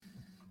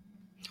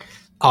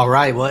All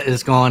right, what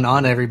is going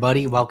on,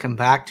 everybody? Welcome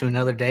back to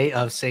another day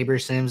of Saber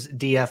Sims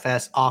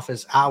DFS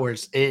office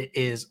hours. It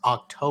is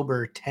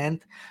October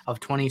 10th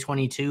of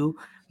 2022,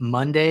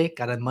 Monday.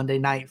 Got a Monday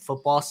night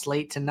football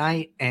slate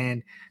tonight.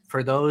 And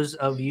for those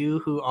of you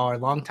who are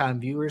longtime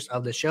viewers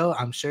of the show,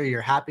 I'm sure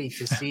you're happy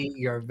to see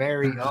your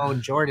very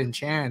own Jordan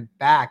Chan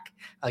back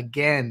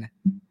again.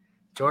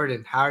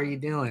 Jordan, how are you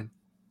doing?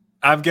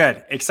 I'm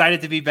good.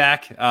 Excited to be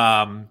back.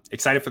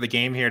 Excited for the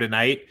game here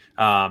tonight.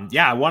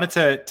 I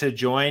wanted to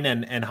join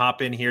and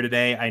hop in here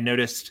today. I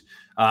noticed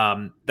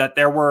that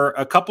there were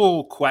a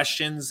couple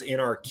questions in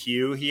our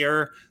queue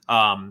here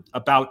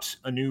about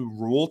a new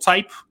rule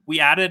type we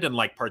added and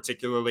like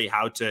particularly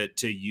how to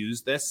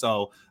use this.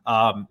 So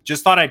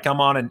just thought I'd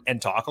come on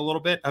and talk a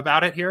little bit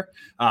about it here.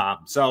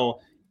 So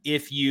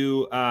if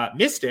you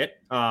missed it,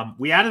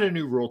 we added a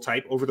new rule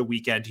type over the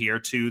weekend here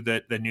to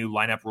the new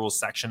lineup rules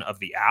section of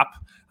the app.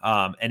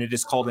 And it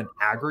is called an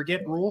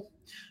aggregate rule.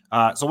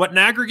 So what an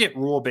aggregate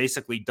rule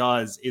basically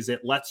does is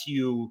it lets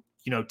you,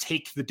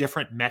 take the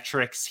different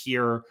metrics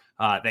here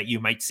that you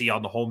might see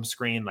on the home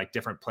screen, like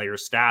different player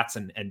stats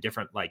and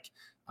different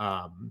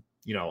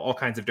all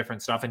kinds of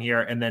different stuff in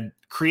here, and then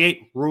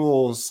create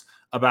rules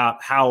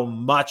about how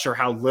much or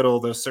how little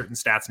those certain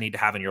stats need to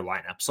have in your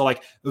lineup. So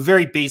like a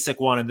very basic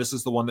one, and this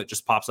is the one that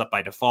just pops up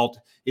by default,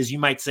 is you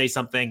might say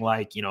something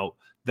like,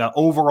 the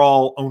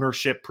overall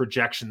ownership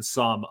projection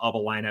sum of a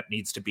lineup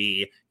needs to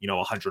be,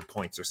 100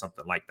 points or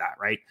something like that,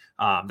 right?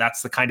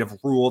 That's the kind of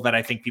rule that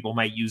I think people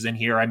might use in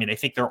here. I mean, I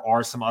think there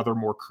are some other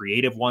more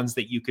creative ones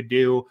that you could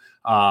do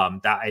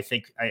that I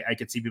think I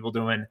could see people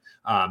doing.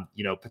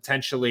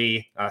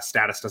 Potentially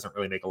status doesn't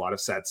really make a lot of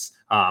sense.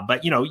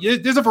 But,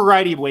 there's a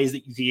variety of ways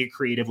that you can get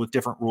creative with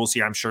different rules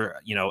here. I'm sure,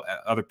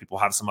 other people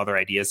have some other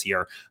ideas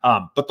here.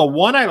 But the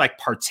one I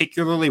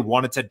particularly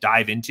wanted to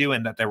dive into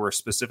and that there were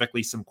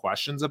specifically some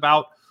questions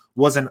about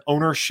was an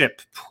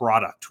ownership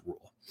product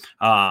rule.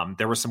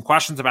 There were some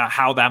questions about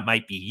how that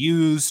might be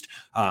used,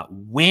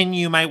 when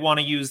you might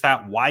want to use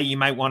that, why you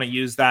might want to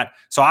use that.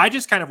 So I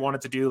just kind of wanted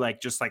to do a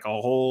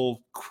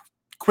whole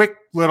quick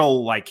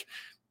little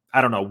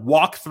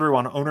walk through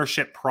on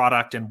ownership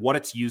product and what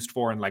it's used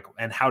for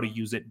and how to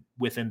use it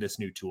within this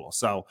new tool.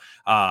 So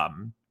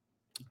I'll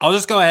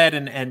just go ahead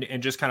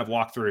and just kind of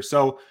walk through.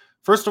 So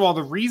first of all,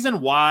 the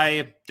reason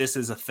why this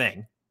is a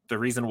thing, the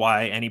reason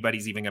why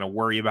anybody's even going to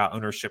worry about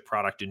ownership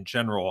product in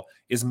general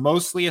is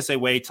mostly as a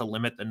way to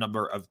limit the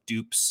number of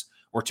dupes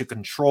or to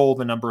control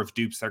the number of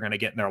dupes they're going to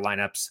get in their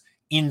lineups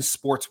in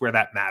sports where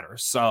that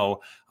matters.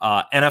 So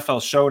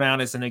NFL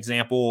Showdown is an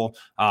example.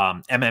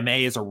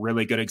 MMA is a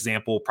really good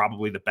example,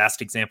 probably the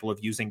best example of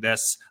using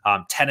this.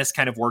 Tennis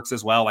kind of works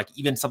as well. Like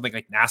even something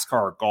like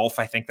NASCAR or golf,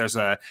 I think there's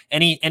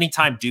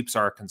anytime dupes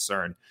are a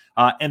concern.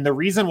 And the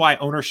reason why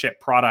ownership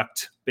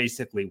product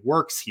basically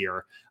works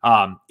here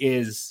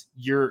is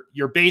you're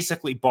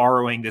basically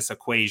borrowing this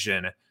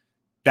equation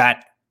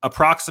that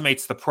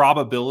approximates the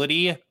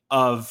probability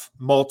of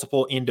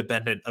multiple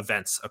independent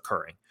events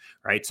occurring,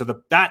 right?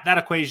 So that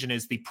equation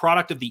is the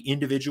product of the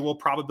individual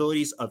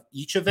probabilities of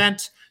each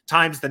event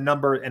times the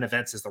number, and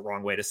events is the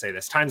wrong way to say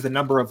this, times the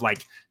number of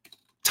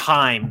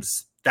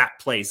times that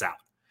plays out.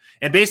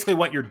 And basically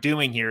what you're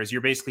doing here is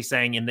you're basically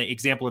saying in the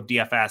example of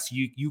DFS,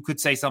 you could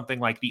say something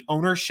like the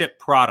ownership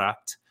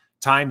product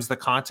times the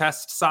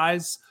contest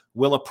size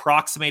will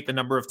approximate the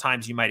number of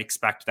times you might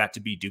expect that to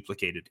be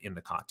duplicated in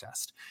the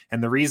contest.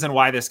 And the reason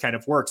why this kind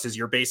of works is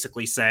you're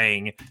basically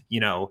saying,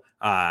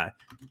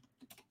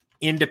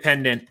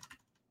 independent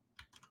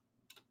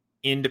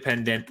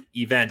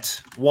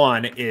event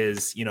one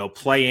is,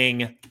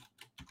 playing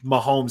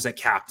Mahomes at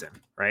captain,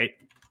 right?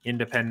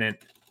 Independent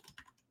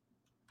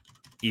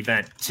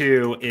event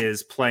two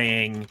is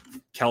playing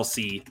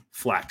Kelsey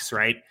flex,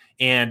 right?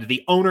 And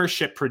the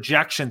ownership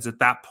projections at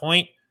that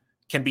point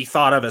can be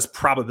thought of as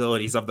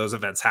probabilities of those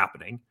events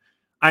happening.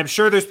 I'm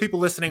sure there's people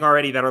listening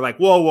already that are like,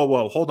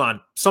 whoa, hold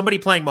on. Somebody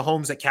playing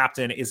Mahomes at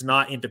captain is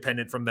not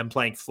independent from them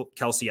playing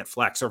Kelsey at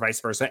flex or vice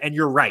versa. And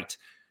you're right.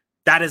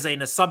 That is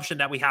an assumption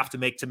that we have to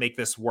make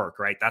this work,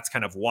 right? That's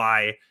kind of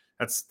why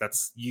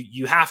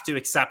you have to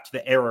accept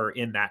the error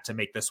in that to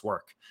make this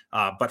work.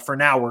 But for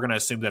now, we're going to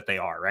assume that they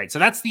are, right? So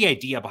that's the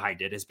idea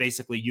behind it, is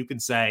basically you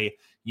can say,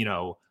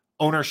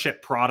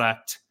 ownership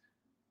product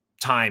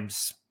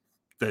times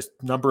the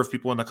number of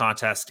people in the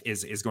contest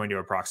is going to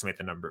approximate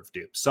the number of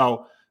dupes.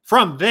 So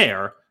from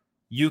there,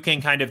 you can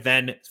kind of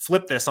then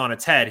flip this on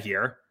its head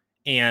here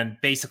and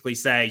basically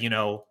say,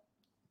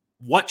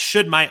 what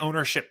should my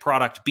ownership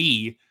product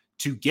be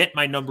to get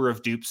my number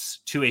of dupes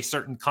to a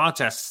certain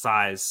contest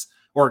size,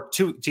 or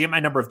to get my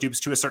number of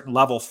dupes to a certain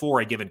level for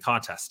a given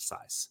contest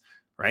size,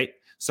 right?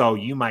 So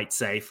you might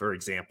say, for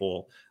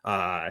example,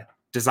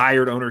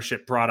 desired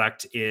ownership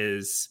product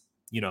is,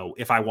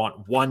 if I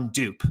want one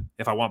dupe,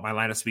 if I want my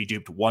lineups to be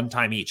duped one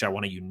time each, I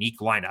want a unique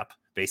lineup,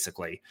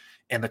 basically,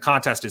 and the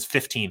contest is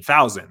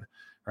 15,000,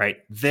 right?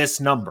 This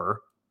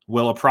number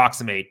will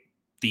approximate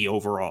the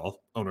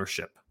overall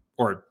ownership,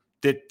 or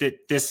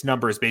this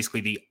number is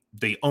basically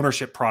the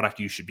ownership product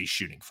you should be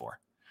shooting for,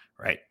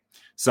 right?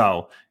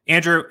 So,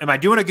 Andrew, am I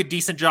doing a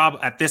decent job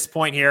at this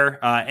point here?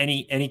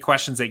 Any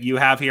questions that you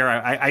have here?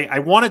 I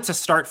wanted to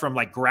start from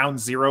like ground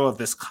zero of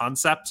this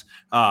concept,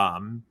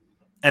 and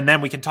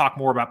then we can talk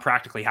more about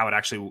practically how it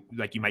actually,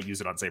 like, you might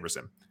use it on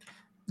SaberSim.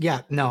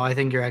 Yeah, no, I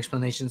think your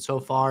explanation so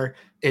far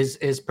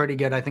is pretty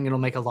good. I think it'll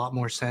make a lot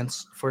more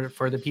sense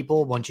for the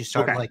people once you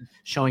start like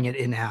showing it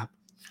in app.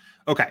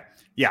 Okay.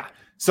 Yeah.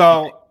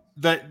 So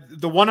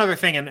the one other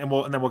thing, and then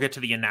we'll get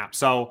to the in app.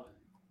 So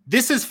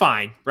this is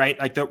fine, right?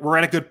 Like we're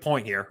at a good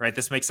point here, right?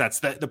 This makes sense.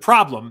 The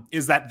problem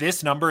is that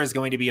this number is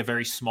going to be a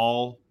very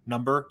small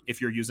number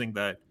if you're using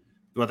this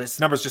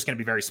number is just going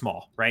to be very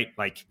small, right?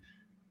 Like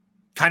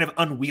kind of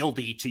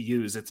unwieldy to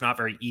use. It's not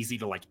very easy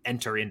to like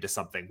enter into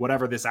something.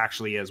 Whatever this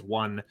actually is,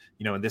 one,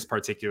 in this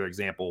particular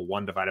example,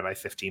 1 divided by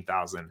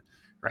 15,000,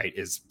 right,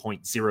 is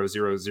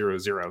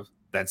 0.0000,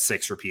 then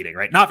 6 repeating,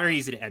 right? Not very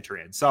easy to enter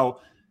in.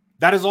 So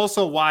that is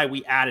also why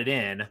we added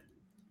in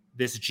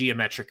this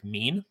geometric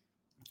mean,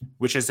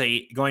 which is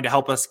going to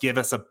help us give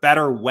us a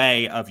better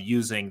way of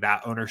using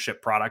that ownership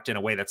product in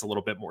a way that's a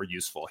little bit more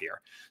useful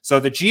here.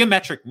 So the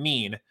geometric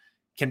mean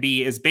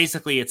is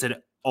basically, it's an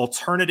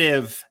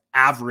alternative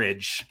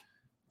average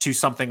to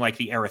something like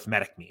the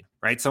arithmetic mean,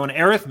 right? So an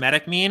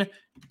arithmetic mean,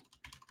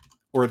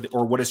 or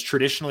what is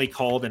traditionally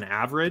called an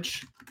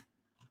average,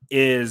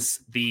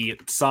 is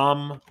the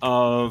sum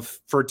of,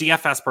 for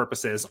DFS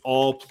purposes,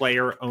 all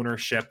player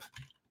ownership,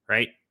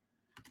 right,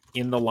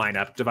 in the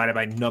lineup divided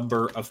by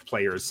number of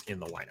players in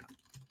the lineup,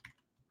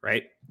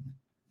 right?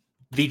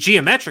 The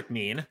geometric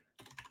mean,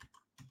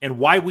 and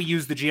why we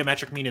use the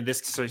geometric mean in this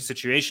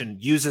situation,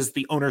 uses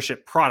the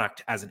ownership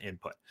product as an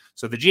input.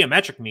 So the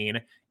geometric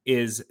mean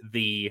is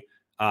the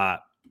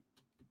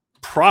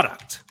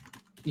product.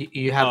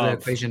 You have the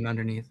equation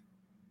underneath.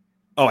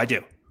 Oh, I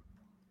do.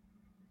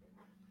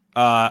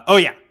 Oh,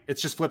 yeah.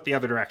 It's just flipped the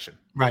other direction.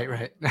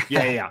 Right.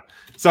 Yeah.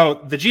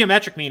 So the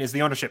geometric mean is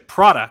the ownership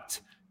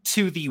product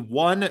to the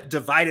 1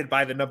 divided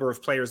by the number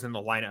of players in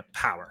the lineup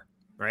power,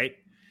 right?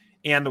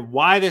 And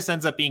why this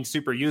ends up being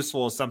super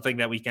useful is something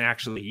that we can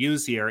actually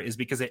use here, is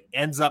because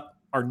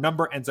our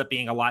number ends up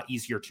being a lot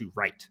easier to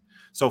write.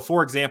 So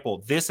for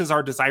example, this is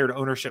our desired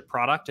ownership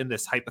product in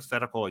this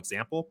hypothetical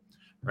example,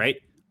 right?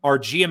 Our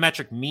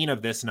geometric mean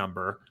of this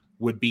number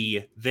would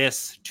be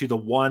this to the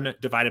 1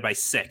 divided by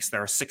 6.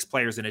 There are 6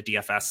 players in a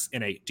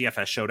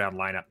DFS showdown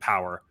lineup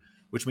power,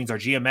 which means our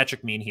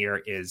geometric mean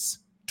here is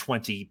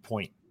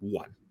 20.1,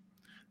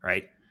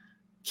 right?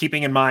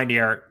 Keeping in mind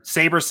here,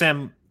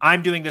 SaberSim,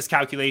 I'm doing this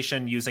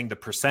calculation using the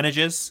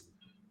percentages,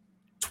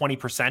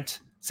 20%.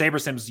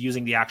 SaberSim's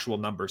using the actual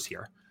numbers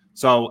here.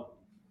 So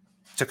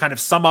to kind of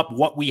sum up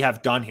what we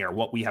have done here,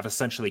 what we have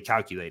essentially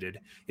calculated,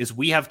 is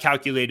we have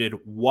calculated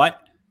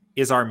what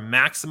is our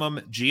maximum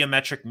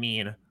geometric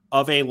mean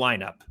of a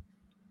lineup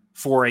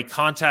for a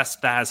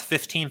contest that has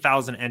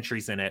 15,000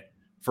 entries in it,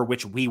 for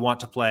which we want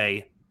to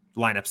play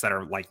lineups that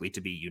are likely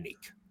to be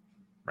unique,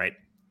 right?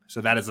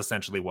 So that is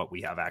essentially what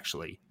we have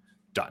actually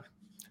done.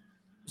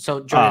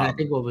 So Jordan, I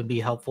think what would be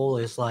helpful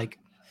is like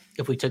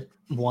if we took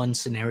one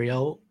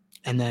scenario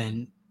and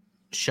then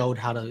showed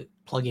how to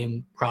plug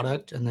in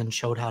product and then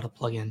showed how to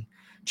plug in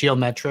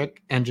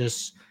geometric and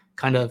just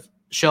kind of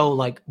show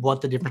like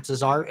what the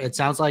differences are. It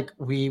sounds like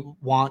we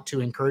want to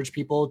encourage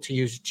people to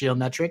use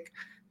geometric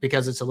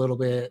because it's a little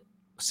bit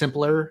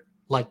simpler,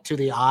 like to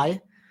the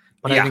eye.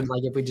 But I think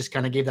like if we just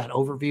kind of gave that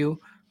overview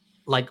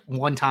like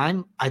one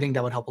time, I think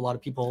that would help a lot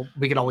of people.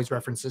 We could always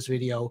reference this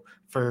video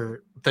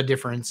for the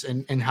difference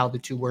in how the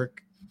two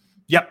work.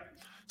 Yep.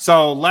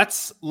 So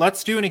let's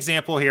do an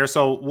example here.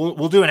 So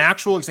we'll do an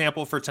actual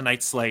example for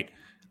tonight's slate.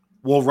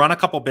 We'll run a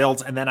couple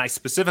builds, and then I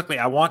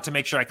want to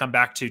make sure I come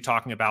back to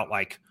talking about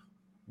like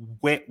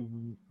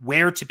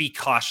where to be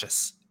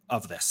cautious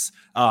of this.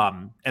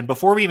 And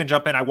before we even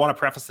jump in, I want to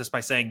preface this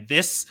by saying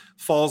this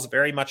falls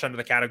very much under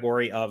the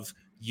category of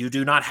you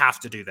do not have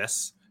to do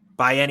this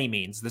by any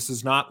means. This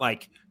is not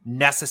like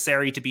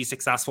necessary to be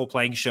successful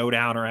playing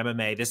Showdown or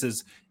MMA. This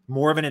is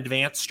more of an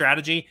advanced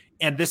strategy.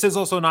 And this is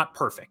also not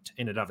perfect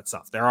in and of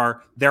itself. There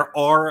are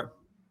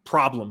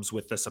problems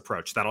with this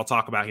approach that I'll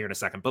talk about here in a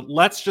second. But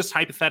let's just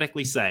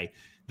hypothetically say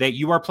that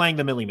you are playing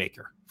the Millie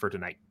Maker for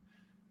tonight.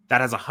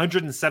 That has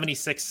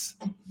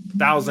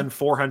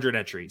 176,400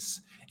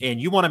 entries.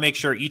 And you want to make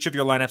sure each of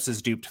your lineups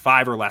is duped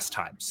 5 or less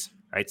times,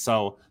 right?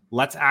 So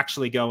let's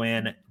actually go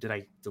in. Did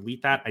I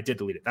delete that? I did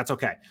delete it. That's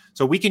okay.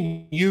 So we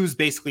can use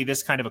basically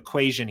this kind of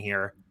equation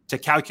here to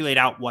calculate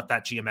out what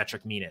that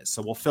geometric mean is.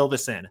 So we'll fill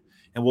this in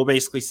and we'll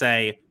basically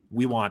say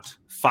we want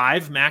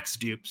 5 max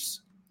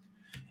dupes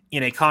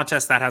in a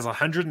contest that has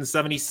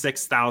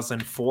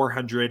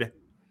 176,400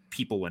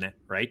 people in it,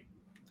 right?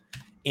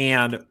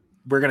 And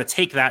we're going to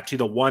take that to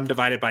the 1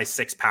 divided by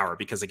 6 power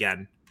because,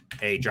 again,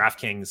 a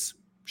DraftKings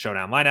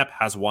Showdown lineup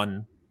has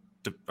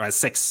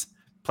 6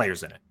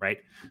 players in it, right?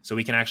 So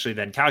we can actually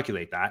then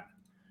calculate that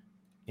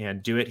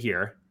and do it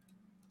here.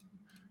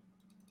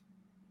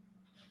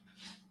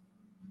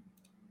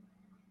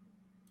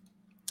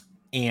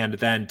 And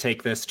then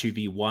take this to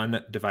the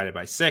 1 divided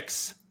by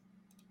 6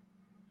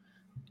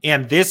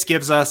 And this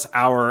gives us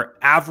our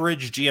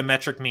average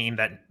geometric mean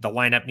that the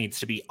lineup needs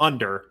to be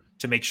under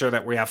to make sure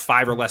that we have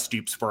 5 or less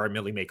dupes for our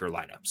Milli Maker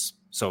lineups.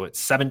 So it's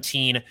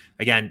 17.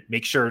 Again,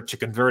 make sure to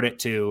convert it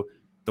to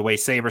the way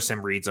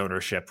SaberSim reads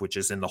ownership, which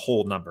is in the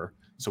whole number.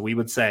 So we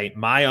would say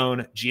my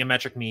own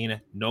geometric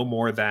mean no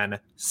more than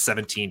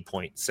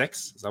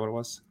 17.6. Is that what it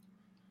was?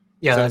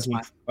 Yeah, that's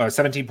fine.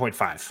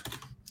 17.5.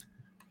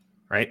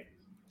 Right?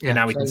 Yeah, and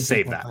now we can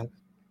save that.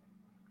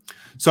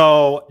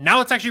 So now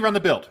let's actually run the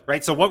build,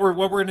 right? So what we're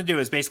going to do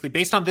is basically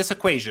based on this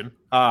equation,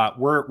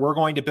 we're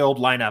going to build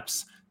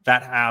lineups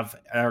that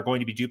are going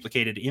to be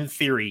duplicated in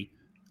theory,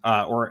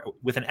 or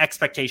with an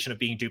expectation of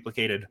being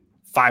duplicated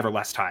 5 or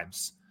less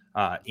times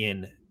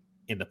in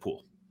the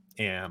pool.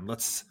 And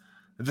let's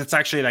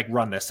actually like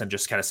run this and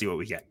just kind of see what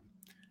we get.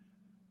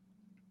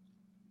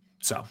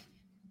 So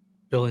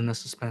building the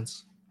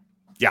suspense.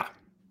 Yeah.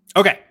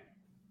 Okay.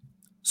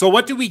 So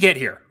what do we get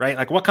here, right?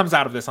 Like what comes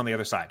out of this on the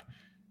other side?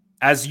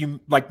 As you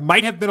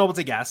might have been able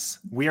to guess,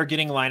 we are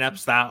getting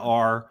lineups that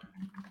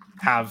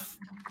have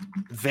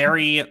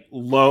very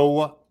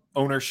low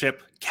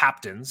ownership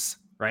captains,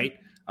 right?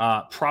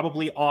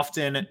 Probably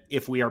often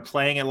if we are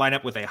playing a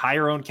lineup with a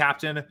higher owned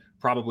captain,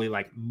 probably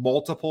like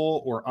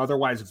multiple or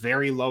otherwise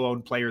very low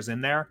owned players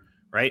in there,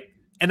 right?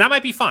 And that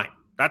might be fine.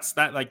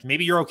 Like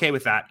maybe you're okay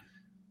with that.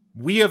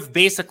 We have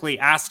basically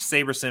asked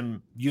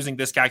SaberSim using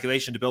this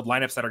calculation to build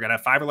lineups that are going to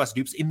have 5 or less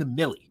dupes in the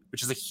milli,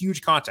 which is a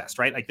huge contest,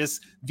 right? Like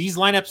these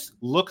lineups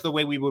look the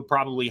way we would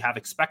probably have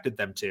expected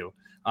them to,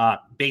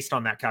 based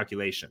on that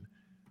calculation.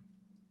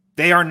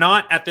 They are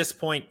not at this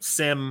point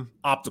sim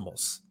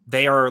optimals.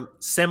 They are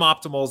sim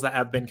optimals that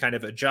have been kind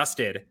of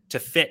adjusted to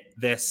fit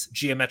this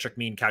geometric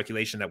mean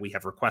calculation that we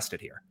have requested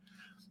here.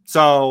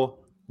 So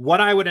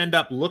what I would end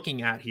up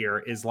looking at here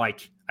is I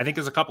think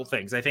there's a couple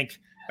things. I think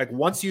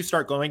once you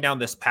start going down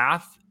this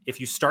path, if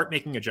you start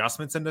making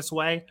adjustments in this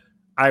way,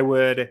 I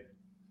would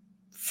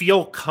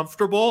feel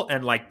comfortable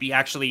and be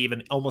actually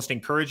even almost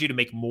encourage you to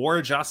make more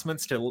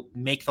adjustments to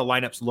make the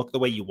lineups look the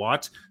way you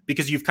want,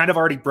 because you've kind of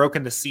already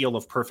broken the seal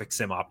of perfect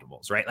sim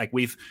optimals, right? Like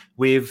these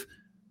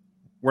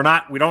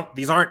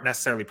aren't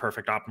necessarily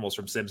perfect optimals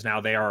from Sims now.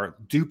 They are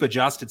dupe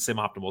adjusted sim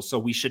optimals. So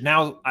we should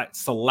now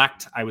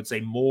select, I would say,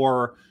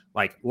 more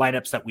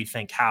lineups that we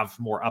think have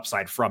more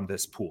upside from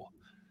this pool.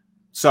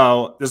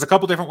 So there's a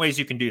couple different ways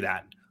you can do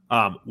that.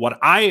 What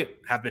I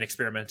have been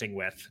experimenting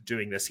with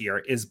doing this here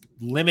is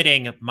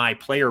limiting my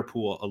player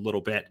pool a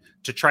little bit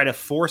to try to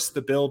force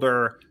the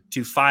builder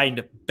to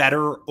find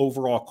better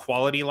overall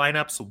quality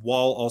lineups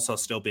while also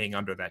still being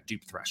under that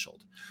dupe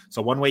threshold.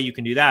 So one way you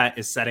can do that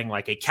is setting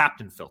a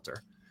captain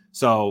filter.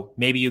 So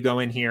maybe you go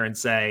in here and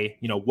say,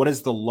 what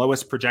is the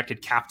lowest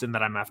projected captain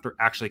that I'm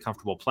actually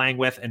comfortable playing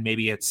with? And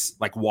maybe it's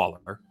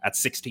Waller at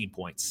 16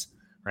 points,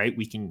 right?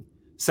 We can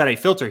set a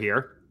filter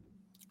here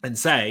and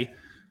say,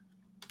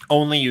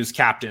 only use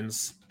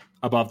captains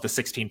above the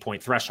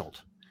 16-point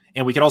threshold.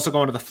 And we could also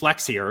go into the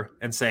flex here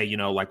and say,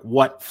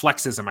 what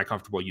flexes am I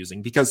comfortable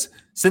using? Because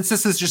since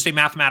this is just a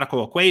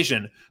mathematical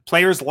equation,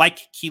 players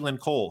like Keelan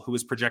Cole, who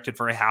is projected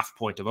for a 0.5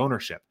 point of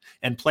ownership,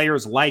 and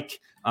players like,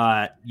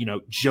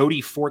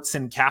 Jody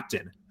Fortson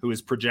captain, who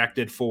is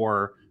projected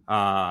for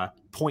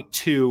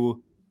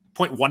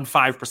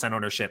 0.15%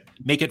 ownership,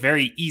 make it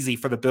very easy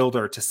for the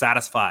builder to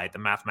satisfy the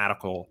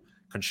mathematical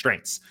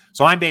constraints.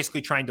 So I'm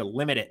basically trying to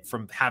limit it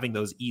from having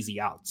those easy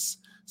outs.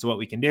 So what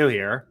we can do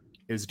here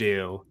is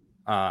do,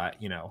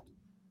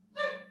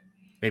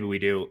 maybe we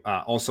do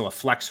also a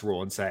flex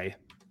rule and say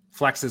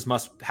flexes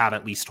must have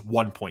at least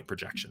 1 point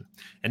projection.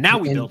 And now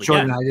we build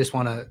Jordan, again. I just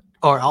want to,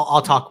 or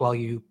I'll talk while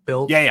you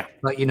build. Yeah.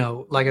 But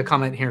a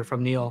comment here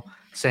from Neil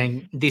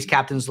saying these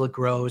captains look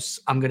gross.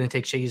 I'm going to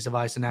take Shaggy's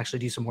advice and actually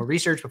do some more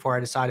research before I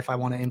decide if I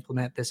want to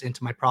implement this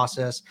into my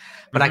process.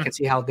 But I can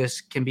see how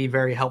this can be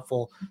very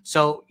helpful.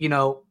 So,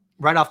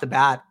 right off the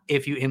bat,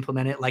 if you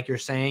implement it, like you're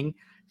saying,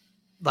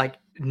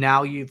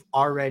 now you've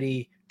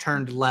already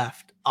turned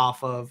left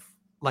off of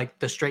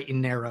the straight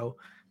and narrow.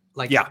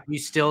 You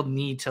still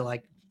need to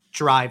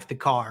drive the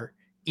car,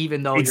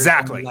 even though you're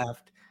turning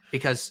left,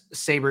 because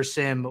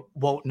SaberSim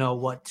won't know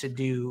what to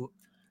do.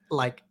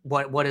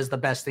 What is the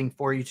best thing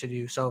for you to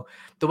do? So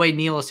the way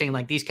Neil is saying,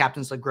 these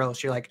captains look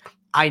gross, you're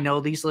I know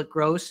these look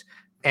gross,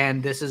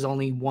 and this is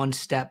only one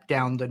step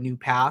down the new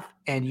path,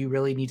 and you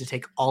really need to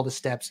take all the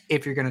steps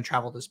if you're going to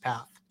travel this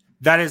path.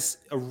 That is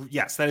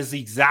that is the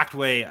exact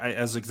way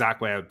I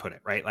would put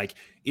it, right?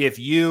 If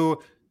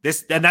you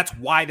and that's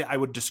why I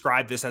would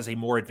describe this as a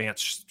more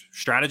advanced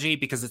strategy,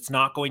 because it's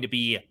not going to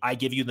be, I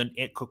give you the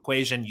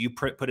equation, you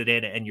put it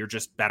in, and you're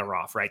just better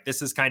off, right?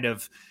 This is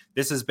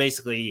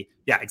basically,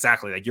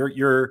 exactly.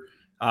 You're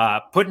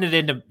putting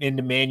it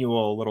into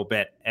manual a little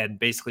bit and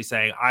basically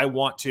saying, I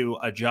want to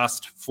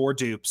adjust for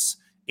dupes,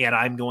 and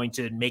I'm going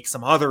to make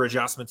some other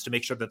adjustments to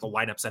make sure that the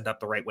lineups end up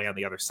the right way on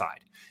the other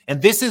side.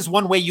 And this is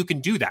one way you can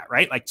do that,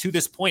 right? To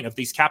this point of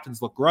these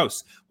captains look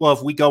gross. Well,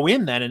 if we go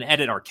in then and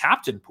edit our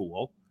captain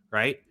pool,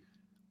 right,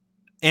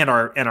 and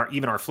our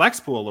even our flex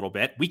pool a little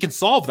bit, we can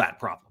solve that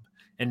problem.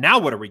 And now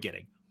what are we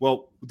getting?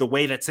 Well, the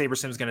way that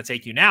SaberSim is going to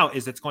take you now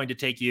is it's going to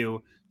take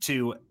you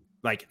to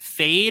like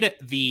fade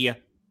the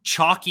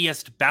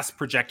chalkiest, best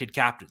projected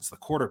captains, the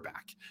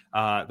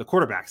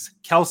quarterbacks,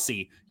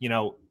 Kelsey,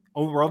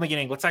 we're only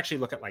getting, let's actually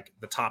look at like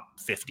the top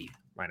 50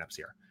 lineups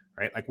here,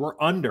 right? Like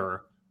we're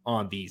under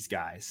on these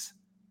guys,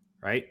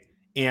 right?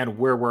 And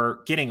where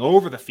we're getting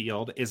over the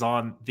field is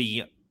on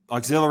the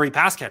auxiliary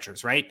pass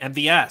catchers, right?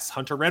 MVS,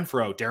 Hunter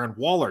Renfrow, Darren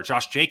Waller,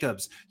 Josh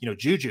Jacobs,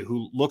 Juju,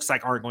 who looks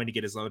like aren't going to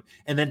get his load.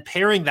 And then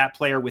pairing that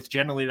player with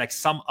generally like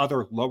some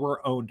other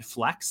lower owned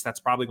flex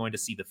that's probably going to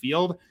see the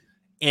field.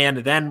 And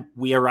then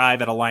we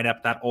arrive at a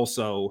lineup that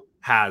also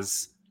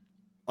has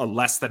a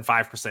less than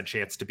 5%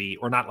 chance to be,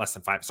 or not less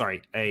than five,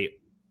 sorry,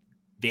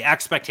 the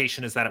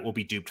expectation is that it will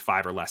be duped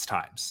 5 or less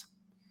times.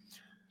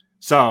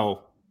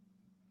 So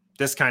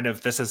this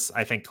is,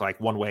 I think,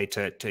 like one way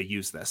to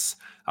use this.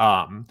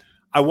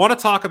 I want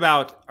to talk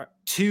about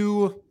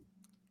 2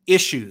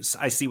 issues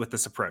I see with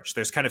this approach.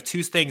 There's kind of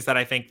 2 things that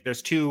I think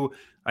there's 2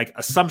 like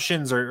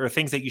assumptions or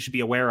things that you should be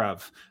aware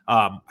of.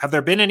 Have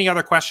there been any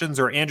other questions,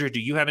 or Andrew, do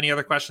you have any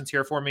other questions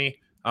here for me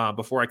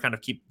before I kind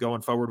of keep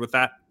going forward with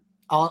that?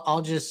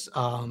 I'll just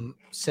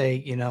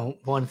say,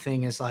 one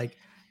thing is like,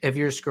 if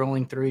you're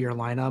scrolling through your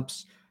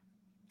lineups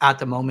at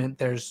the moment,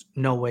 there's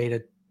no way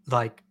to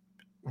like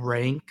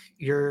rank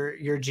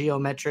your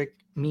geometric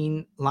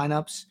mean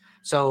lineups.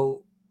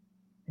 So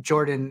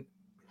Jordan,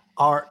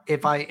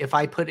 if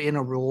I put in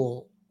a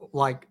rule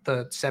like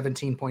the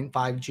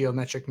 17.5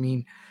 geometric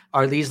mean,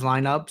 are these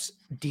lineups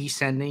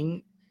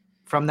descending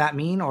from that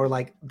mean, or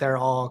like they're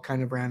all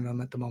kind of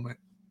random at the moment?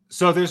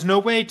 So there's no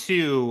way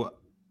to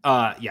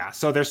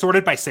so they're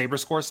sorted by Saber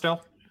score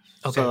still.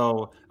 Okay.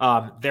 So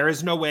there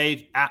is no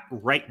way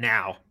right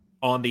now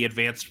on the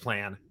advanced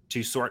plan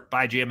to sort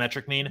by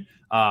geometric mean.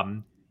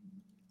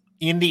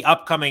 In the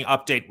upcoming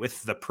update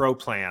with the pro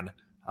plan,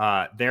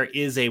 there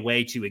is a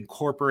way to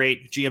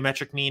incorporate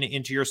geometric mean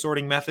into your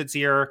sorting methods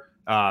here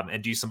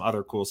and do some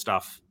other cool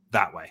stuff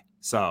that way.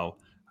 So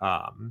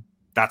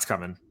that's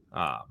coming,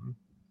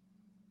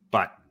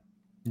 but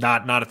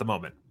not at the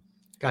moment.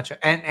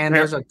 Gotcha. And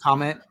there's a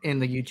comment in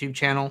the YouTube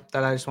channel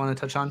that I just want to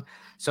touch on.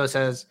 So it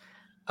says,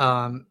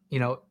 I'm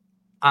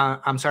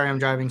sorry I'm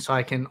driving, so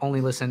I can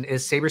only listen.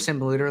 Is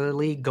SaberSim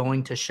literally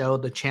going to show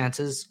the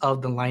chances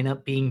of the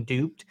lineup being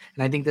duped?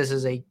 And I think this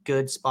is a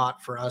good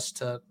spot for us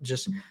to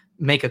just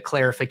make a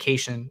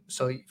clarification.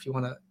 So if you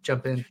want to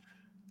jump in.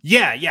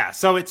 Yeah.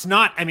 So it's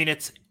not, I mean,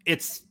 it's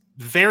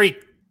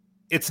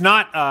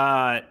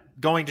not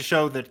going to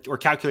show that or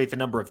calculate the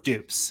number of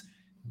dupes.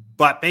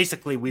 But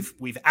basically,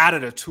 we've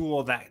added a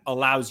tool that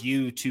allows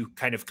you to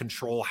kind of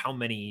control how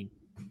many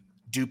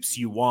dupes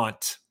you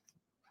want,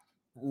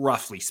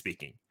 roughly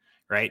speaking,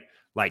 right?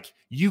 Like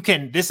you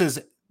can. This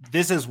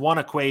is one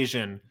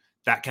equation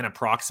that can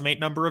approximate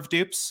number of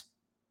dupes,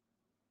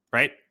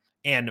 right?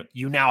 And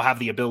you now have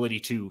the ability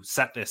to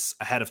set this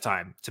ahead of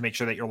time to make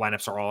sure that your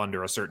lineups are all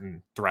under a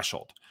certain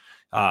threshold.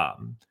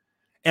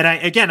 And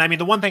I mean,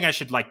 the one thing I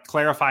should like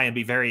clarify and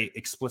be very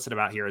explicit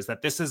about here is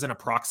that this is an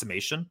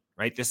approximation,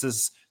 right? This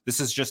is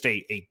just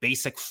a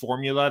basic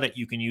formula that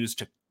you can use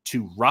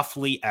to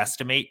roughly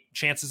estimate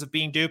chances of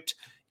being duped.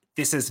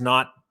 This is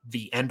not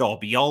the end all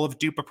be all of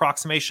dupe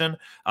approximation.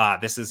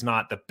 This is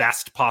not the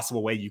best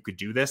possible way you could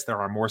do this.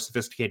 There are more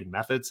sophisticated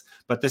methods,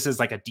 but this is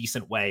like a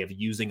decent way of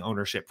using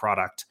ownership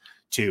product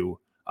to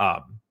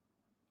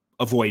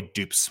avoid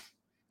dupes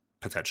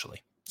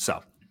potentially.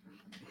 So.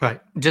 Right.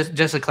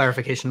 Just a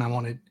clarification I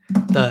wanted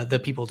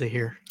the people to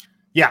hear.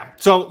 Yeah.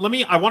 So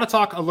I want to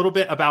talk a little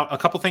bit about a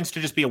couple things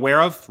to just be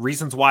aware of,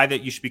 reasons why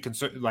that you should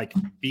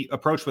be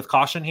approached with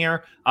caution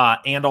here.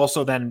 And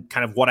also then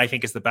kind of what I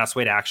think is the best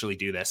way to actually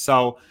do this.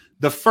 So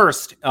the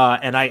first,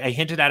 and I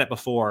hinted at it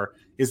before,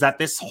 is that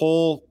this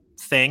whole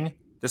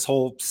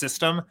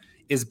system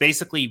is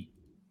based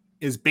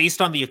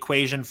on the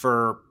equation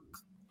for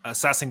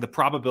assessing the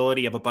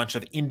probability of a bunch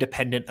of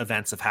independent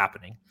events of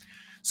happening.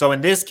 So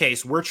in this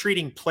case, we're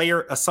treating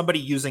somebody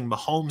using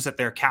Mahomes at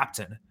their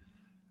captain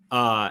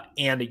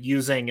and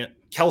using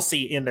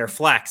Kelsey in their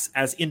flex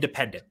as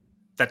independent,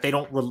 that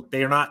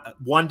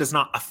one does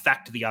not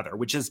affect the other,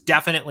 which is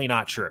definitely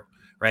not true,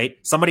 right?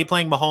 Somebody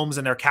playing Mahomes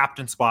in their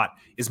captain spot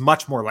is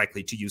much more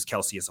likely to use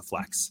Kelsey as a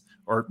flex,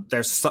 or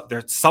they're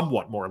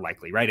somewhat more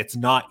likely, right? It's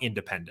not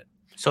independent.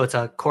 So it's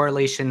a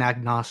correlation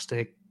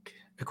agnostic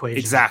equation.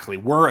 Exactly.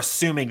 We're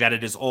assuming that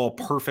it is all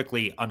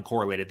perfectly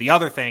uncorrelated. The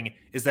other thing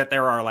is that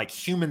there are like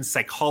human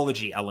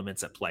psychology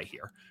elements at play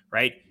here,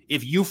 right?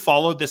 If you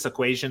followed this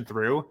equation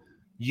through,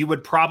 you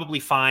would probably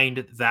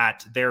find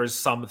that there's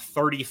some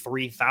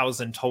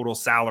 33,000 total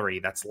salary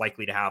that's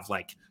likely to have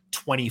like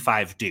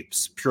 25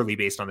 dupes purely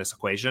based on this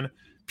equation.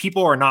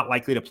 People are not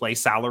likely to play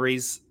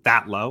salaries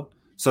that low.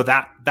 So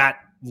that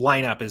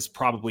lineup is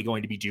probably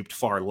going to be duped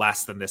far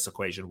less than this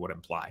equation would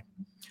imply.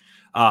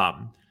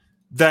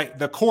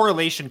 The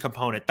correlation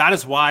component, that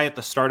is why at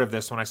the start of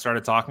this, when I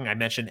started talking, I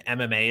mentioned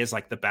MMA is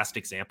like the best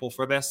example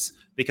for this,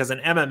 because in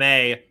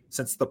MMA,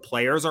 since the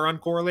players are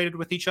uncorrelated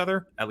with each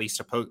other, at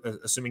least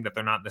assuming that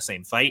they're not in the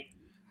same fight,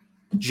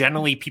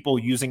 generally people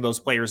using those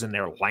players in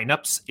their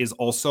lineups is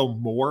also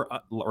more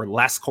or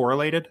less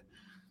correlated.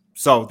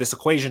 So this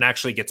equation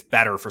actually gets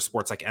better for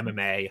sports like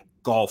MMA,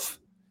 golf,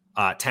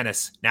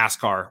 tennis,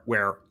 NASCAR,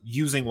 where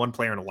using one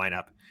player in a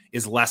lineup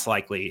is less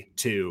likely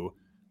to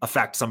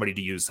affect somebody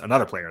to use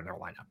another player in their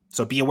lineup.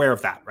 So be aware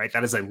of that, right?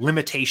 That is a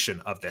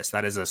limitation of this.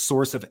 That is a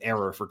source of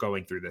error for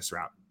going through this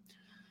route.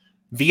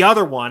 The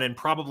other one, and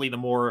probably the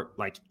more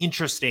like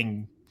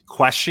interesting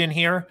question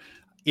here,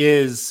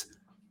 is,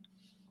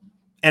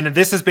 and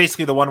this is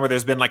basically the one where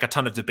there's been like a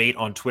ton of debate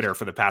on Twitter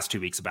for the past 2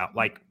 weeks about,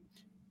 like,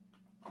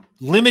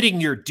 limiting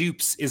your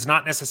dupes is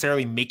not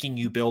necessarily making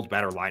you build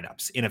better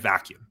lineups in a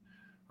vacuum,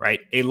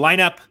 right? A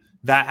lineup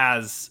that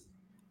has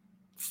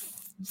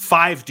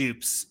 5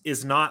 dupes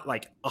is not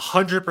like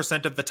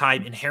 100% of the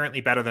time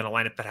inherently better than a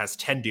lineup that has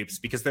 10 dupes,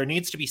 because there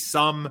needs to be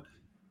some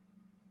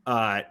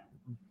part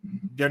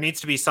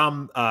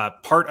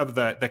of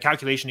the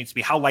calculation needs to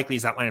be how likely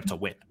is that lineup to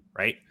win,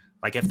 right?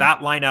 Like if that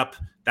lineup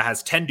that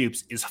has 10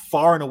 dupes is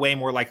far and away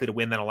more likely to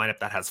win than a lineup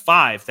that has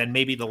 5, then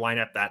maybe the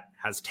lineup that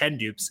has 10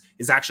 dupes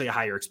is actually a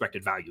higher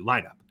expected value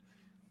lineup.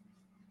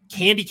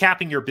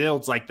 Handicapping your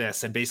builds like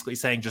this and basically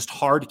saying just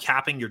hard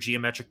capping your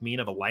geometric mean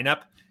of a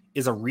lineup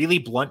is a really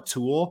blunt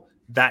tool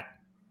that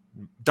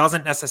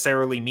doesn't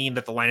necessarily mean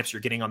that the lineups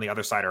you're getting on the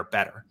other side are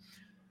better.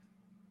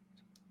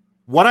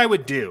 What I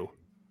would do,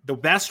 the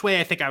best way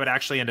I think I would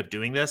actually end up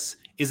doing this,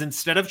 is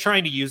instead of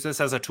trying to use this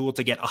as a tool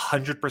to get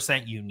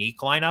 100% unique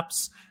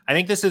lineups, I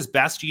think this is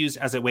best used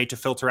as a way to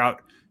filter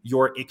out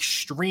your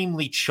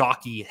extremely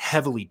chalky,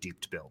 heavily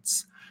duped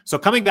builds. So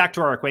coming back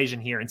to our equation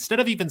here, instead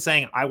of even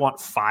saying I want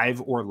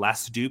 5 or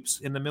less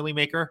dupes in the Millie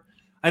Maker,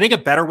 I think a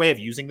better way of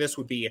using this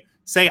would be,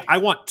 say I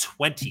want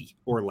 20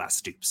 or less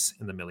dupes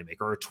in the Millie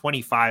Maker, or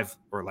 25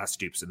 or less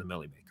dupes in the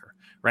Millie Maker,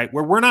 right?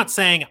 Where we're not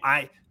saying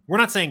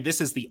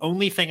this is the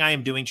only thing I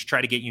am doing to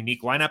try to get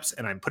unique lineups,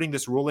 and I'm putting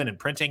this rule in and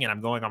printing, and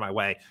I'm going on my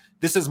way.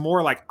 This is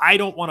more like, I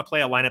don't want to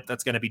play a lineup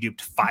that's going to be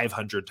duped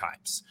 500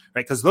 times,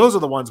 right? Because those are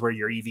the ones where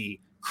your EV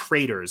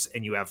craters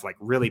and you have like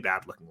really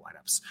bad looking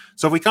lineups.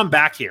 So if we come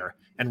back here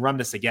and run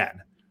this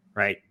again,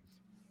 right,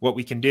 what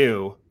we can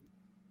do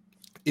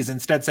is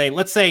instead say,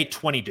 let's say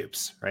 20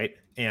 dupes, right?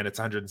 And it's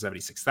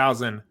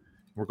 176,000.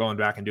 We're going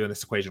back and doing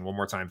this equation one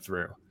more time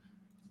through.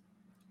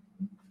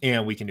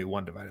 And we can do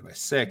 1 divided by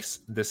 6.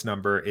 This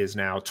number is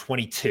now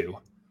 22.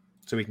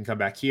 So we can come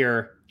back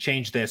here,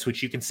 change this,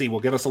 which you can see will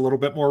give us a little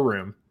bit more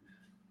room.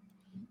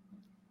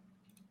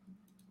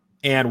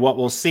 And what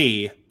we'll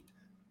see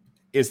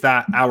is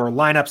that our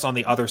lineups on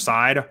the other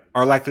side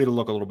are likely to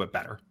look a little bit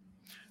better.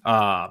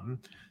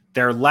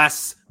 They're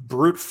less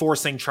brute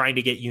forcing trying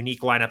to get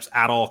unique lineups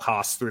at all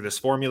costs through this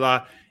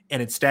formula,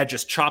 and instead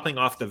just chopping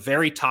off the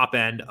very top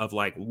end of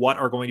like what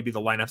are going to be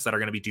the lineups that are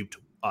going to be duped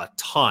a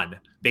ton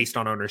based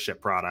on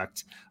ownership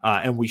product.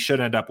 And we should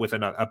end up with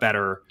a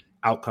better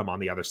outcome on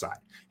the other side.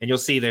 And you'll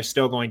see they're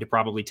still going to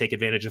probably take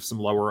advantage of some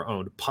lower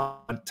owned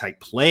punt type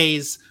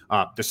plays.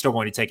 They're still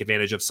going to take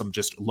advantage of some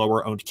just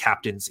lower owned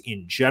captains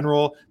in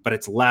general, but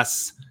it's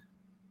less,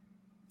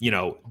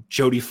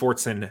 Jody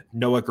Fortson,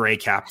 Noah Gray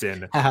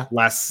captain,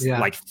 less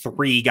like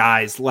 3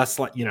 guys, less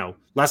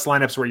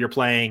lineups where you're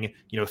playing,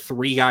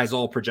 3 guys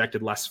all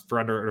projected less for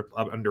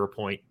under a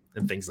point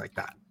and things like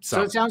that.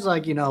 So it sounds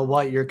like,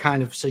 what you're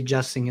kind of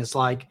suggesting is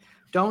like,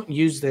 don't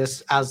use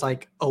this as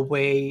like a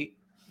way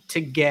to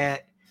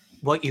get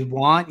what you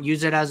want.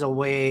 Use it as a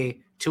way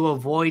to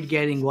avoid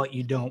getting what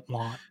you don't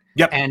want.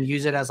 Yep. And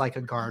use it as like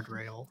a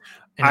guardrail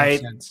in a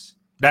sense.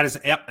 That is,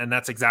 yep. And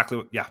that's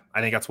exactly,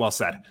 I think that's well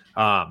said.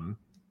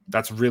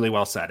 That's really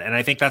well said. And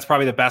I think that's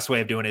probably the best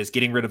way of doing it, is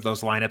getting rid of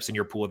those lineups in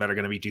your pool that are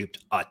going to be duped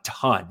a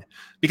ton,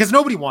 because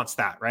nobody wants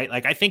that, right?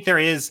 Like, I think there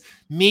is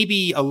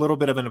maybe a little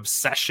bit of an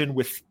obsession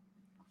with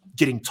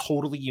getting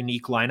totally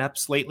unique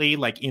lineups lately,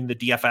 like in the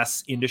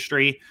DFS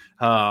industry.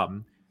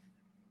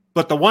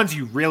 But the ones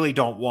you really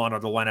don't want are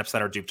the lineups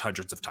that are duped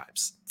hundreds of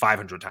times,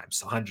 500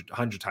 times,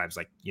 100 times,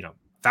 like,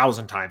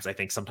 1,000 times. I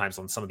think sometimes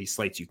on some of these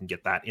slates, you can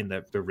get that in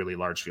the really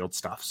large field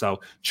stuff. So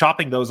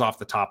chopping those off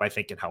the top, I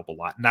think, can help a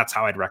lot. And that's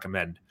how I'd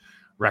recommend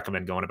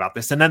going about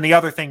this. And then the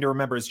other thing to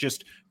remember is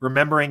just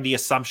remembering the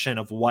assumption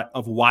of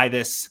why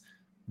this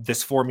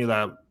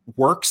formula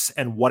works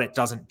and what it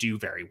doesn't do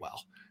very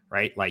well,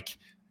 right? Like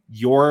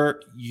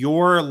your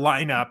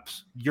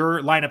lineups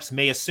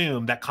may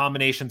assume that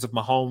combinations of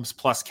Mahomes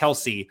plus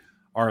Kelsey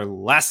are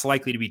less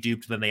likely to be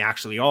duped than they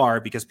actually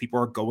are, because people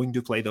are going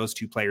to play those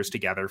 2 players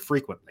together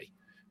frequently,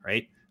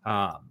 right?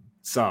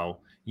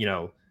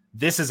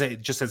 This is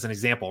just as an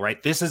example,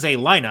 right? This is a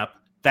lineup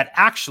that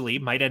actually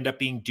might end up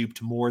being duped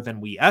more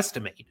than we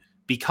estimate,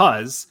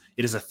 because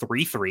it is a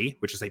 3-3,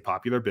 which is a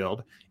popular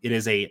build. It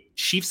is a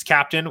Chiefs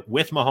captain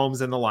with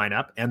Mahomes in the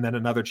lineup, and then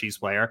another Chiefs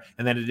player.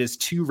 And then it is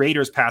 2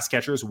 Raiders pass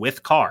catchers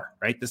with Carr,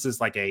 right? This is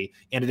and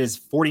it is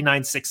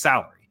 49.6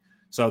 salary.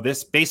 So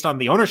this, based on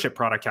the ownership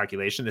product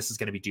calculation, this is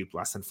going to be duped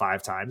less than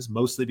 5 times,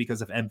 mostly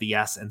because of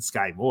MVS and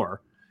Sky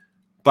Moore.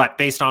 But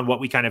based on what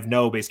we kind of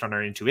know, based on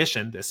our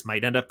intuition, this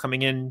might end up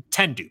coming in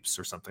 10 dupes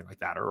or something like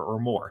that, or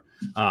more.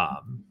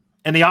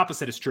 And the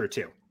opposite is true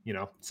too,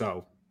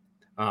 so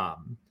But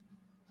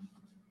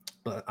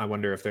I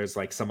wonder if there's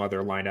like some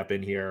other lineup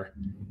in here.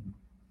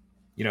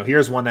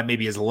 Here's one that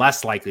maybe is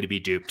less likely to be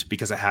duped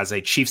because it has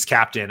a Chiefs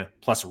captain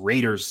plus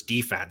Raiders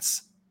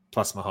defense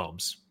plus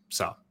Mahomes.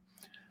 So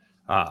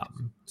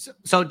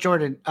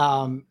Jordan,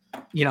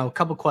 a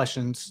couple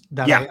questions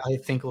that I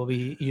think will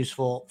be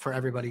useful for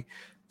everybody.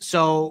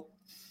 So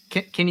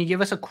can you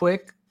give us a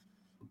quick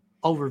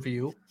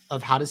overview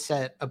of how to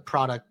set a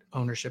product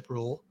ownership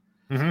rule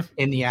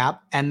in the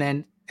app? And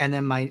then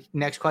my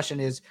next question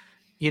is,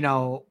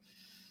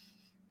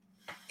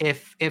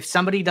 if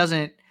somebody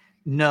doesn't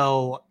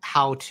know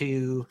how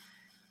to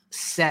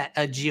set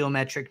a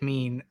geometric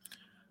mean,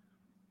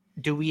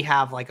 do we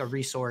have like a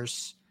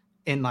resource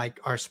in like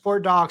our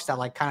sport docs that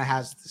like kind of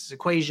has this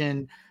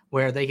equation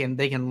where they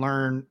can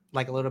learn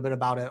like a little bit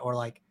about it, or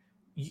like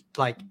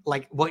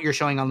what you're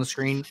showing on the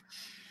screen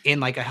in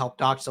like a help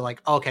doc? So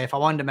like, okay, if I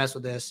wanted to mess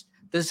with this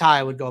is how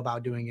I would go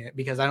about doing it,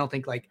 because I don't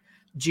think like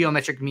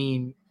geometric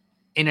mean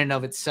in and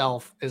of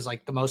itself is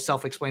like the most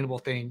self-explainable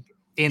thing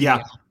in the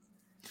app.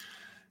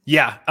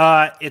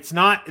 Yeah. It's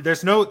not,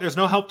 there's no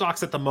help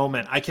docs at the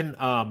moment. I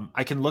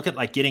can look at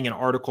like getting an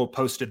article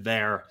posted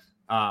there,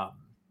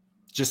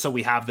 just so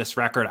we have this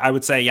record. I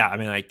would say,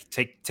 like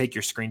take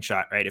your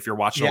screenshot, right? If you're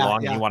watching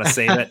along and you want to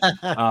save it.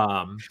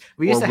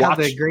 We used to have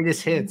the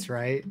greatest hits,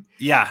 right?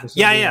 Yeah.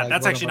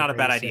 That's actually not a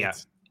bad idea.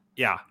 Hits.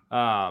 Yeah.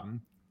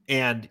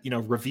 And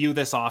review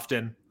this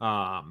often.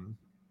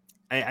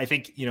 I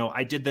think,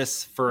 I did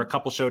this for a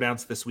couple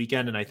showdowns this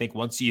weekend. And I think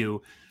once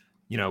you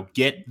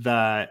get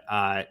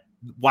the,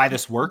 why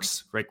this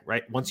works,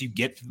 right? Once you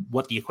get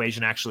what the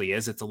equation actually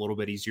is, it's a little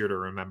bit easier to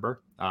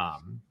remember.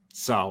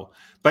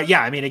 But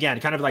yeah, I mean, again,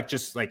 kind of like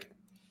just like,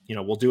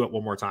 we'll do it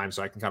one more time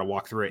so I can kind of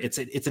walk through it.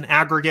 It's an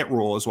aggregate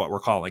rule is what we're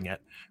calling it,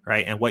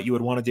 right? And what you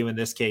would want to do in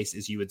this case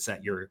is you would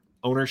set your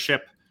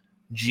ownership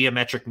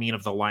geometric mean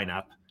of the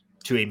lineup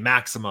to a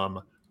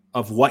maximum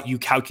of what you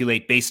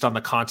calculate based on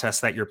the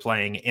contest that you're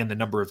playing and the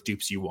number of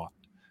dupes you want.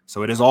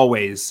 So it is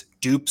always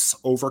dupes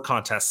over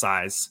contest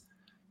size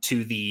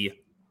to the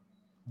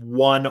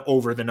 1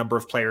 over the number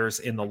of players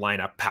in the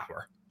lineup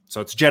power.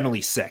 So it's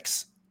generally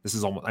 6. This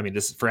is almost,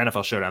 this for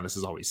NFL Showdown, this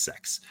is always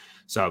 6.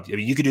 So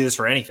you could do this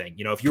for anything.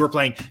 If you were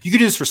playing, you could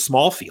do this for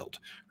small field,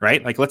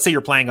 right? Like let's say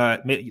you're playing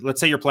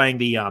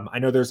the, I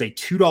know there's a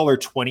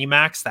 $2.20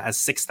 max that has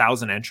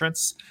 6,000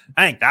 entrants.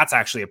 I think that's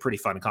actually a pretty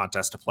fun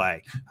contest to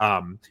play.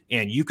 And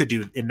you could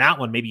do in that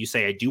one, maybe you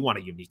say, I do want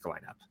a unique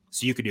lineup.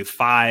 So you could do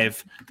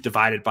 5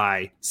 divided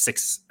by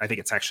 6. I think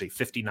it's actually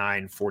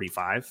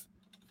 59.45,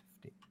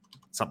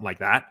 something like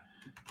that,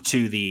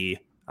 to the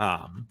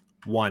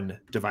 1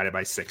 divided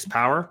by 6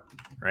 power,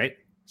 right?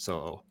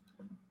 So,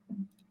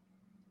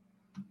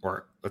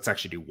 or let's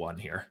actually do 1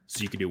 here.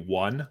 So you could do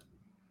 1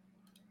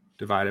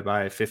 divided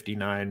by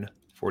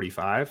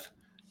 59.45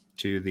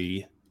 to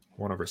the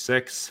 1 over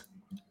 6,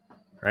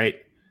 right?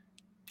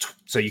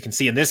 So you can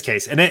see in this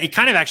case, and it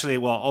kind of actually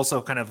will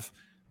also kind of,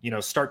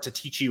 start to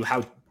teach you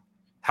how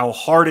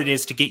hard it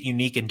is to get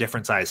unique in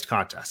different sized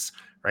contests,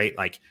 right?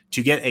 Like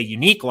to get a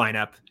unique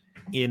lineup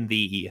in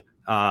the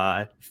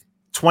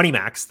 20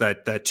 max, the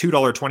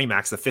 $2.20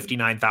 max, the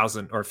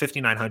 59,000 or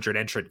 5,900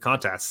 entrant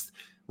contest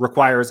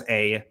requires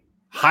a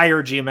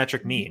higher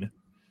geometric mean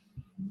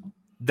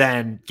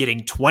than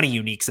getting 20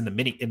 uniques in the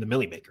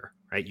Milli Maker,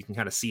 right? You can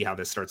kind of see how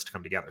this starts to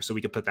come together. So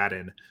we could put that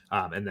in,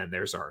 and then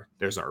there's our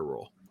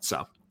rule.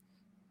 So,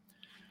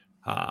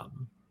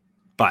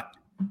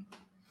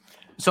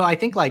 so I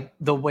think like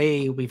the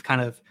way we've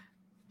kind of,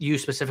 you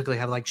specifically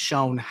have like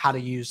shown how to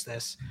use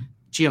this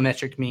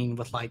geometric mean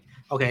with like,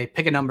 okay,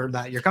 pick a number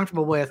that you're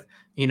comfortable with,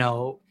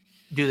 do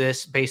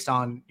this based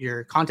on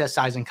your contest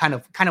size and kind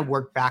of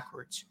work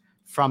backwards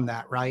from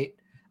that, right?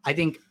 I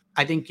think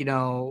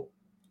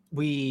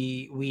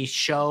we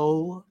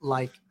show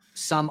like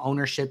some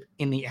ownership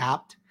in the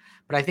app,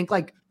 but I think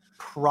like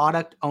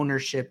product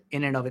ownership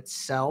in and of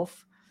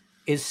itself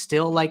is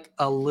still like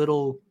a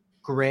little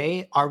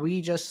gray. Are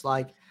we just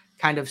like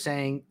kind of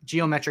saying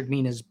geometric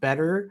mean is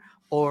better?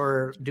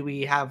 Or do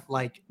you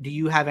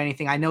have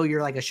anything? I know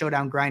you're like a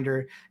showdown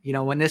grinder.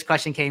 When this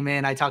question came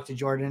in, I talked to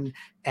Jordan,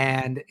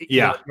 and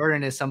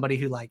Jordan is somebody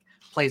who like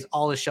plays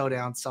all the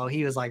showdowns. So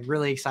he was like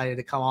really excited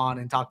to come on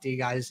and talk to you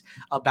guys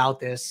about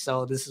this.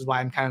 So this is why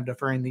I'm kind of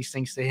deferring these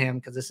things to him,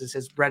 because this is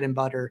his bread and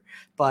butter.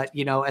 But,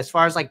 as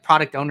far as like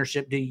product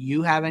ownership, do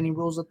you have any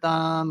rules of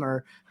thumb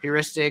or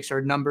heuristics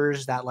or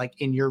numbers that like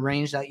in your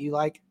range that you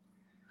like?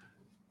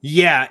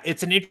 Yeah,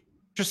 it's an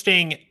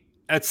interesting,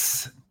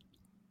 that's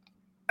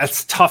a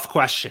tough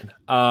question.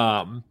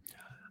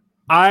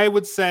 I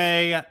would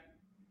say,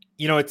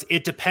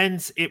 it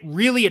depends.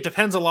 It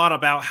depends a lot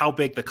about how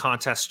big the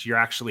contest you're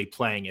actually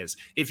playing is.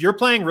 If you're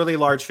playing really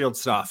large field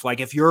stuff, like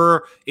if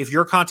your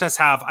contests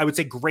have, I would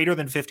say greater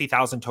than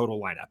 50,000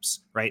 total lineups,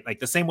 right? Like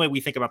the same way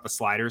we think about the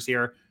sliders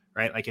here,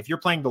 right? Like if you're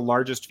playing the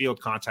largest field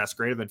contest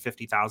greater than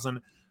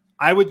 50,000,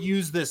 I would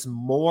use this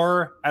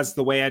more as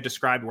the way I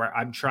described, where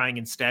I'm trying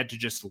instead to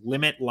just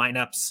limit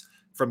lineups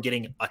from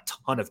getting a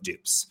ton of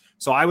dupes.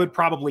 So I would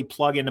probably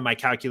plug into my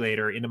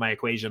calculator, into my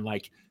equation,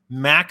 like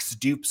max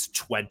dupes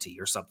 20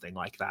 or something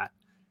like that.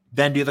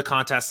 Then do the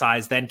contest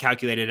size, then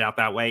calculate it out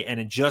that way,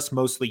 and just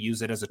mostly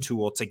use it as a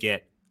tool to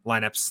get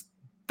lineups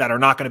that are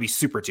not going to be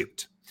super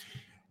duped.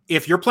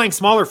 If you're playing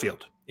smaller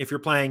field, if you're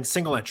playing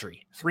single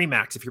entry, 3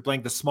 max, if you're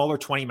playing the smaller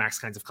 20 max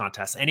kinds of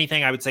contests,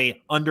 anything I would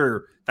say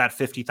under that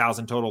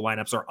 50,000 total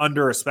lineups or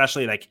under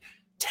especially like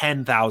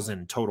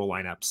 10,000 total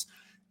lineups,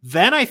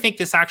 then I think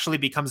this actually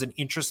becomes an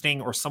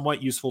interesting or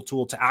somewhat useful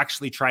tool to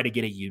actually try to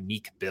get a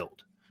unique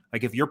build.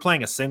 Like if you're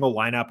playing a single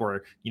lineup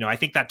or, I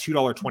think that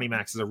 $2.20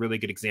 max is a really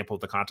good example of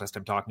the contest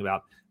I'm talking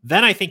about.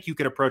 Then I think you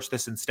could approach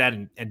this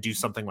instead and do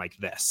something like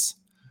this.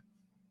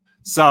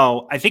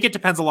 So I think it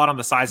depends a lot on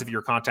the size of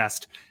your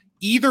contest.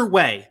 Either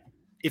way,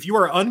 if you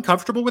are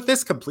uncomfortable with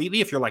this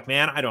completely, if you're like,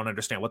 man, I don't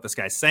understand what this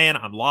guy's saying,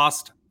 I'm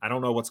lost, I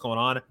don't know what's going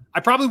on, I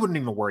probably wouldn't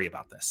even worry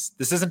about this.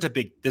 This isn't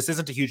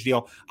a huge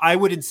deal. I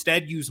would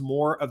instead use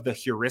more of the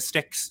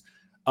heuristics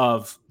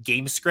of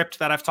game script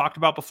that I've talked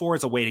about before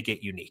as a way to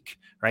get unique,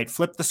 right?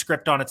 Flip the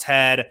script on its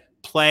head,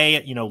 play,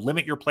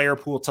 limit your player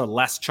pool to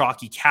less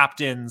chalky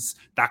captains,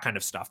 that kind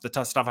of stuff.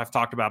 The stuff I've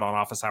talked about on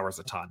Office Hours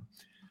a ton.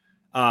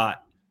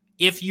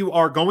 If you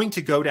are going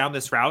to go down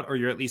this route, or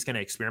you're at least going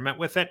to experiment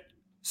with it,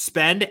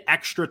 spend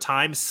extra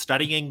time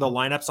studying the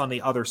lineups on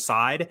the other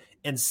side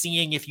and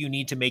seeing if you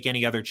need to make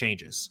any other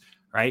changes,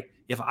 right?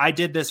 If I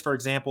did this, for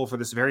example, for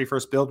this very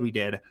first build we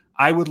did,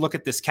 I would look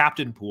at this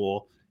captain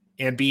pool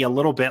and be a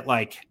little bit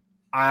like,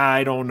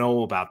 I don't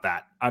know about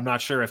that. I'm not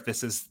sure if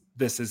this is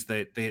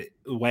the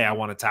way I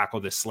want to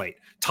tackle this slate.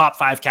 Top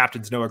 5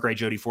 captains: Noah Gray,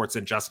 Jody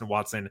Fortson, Justin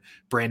Watson,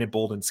 Brandon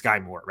Bolden, Sky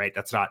Moore, right?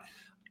 That's not.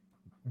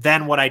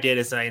 Then what I did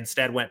is I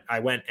instead went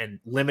and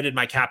limited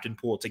my captain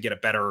pool to get a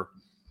better,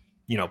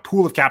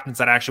 pool of captains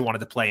that I actually wanted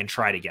to play and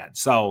try it again.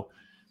 So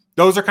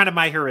those are kind of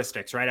my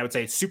heuristics, right? I would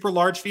say super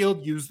large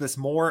field, use this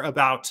more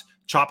about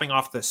chopping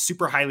off the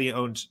super highly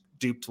owned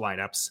duped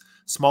lineups.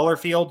 Smaller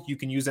field, you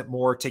can use it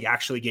more to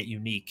actually get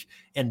unique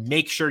and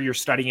make sure you're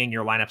studying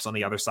your lineups on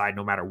the other side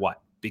no matter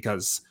what,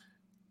 because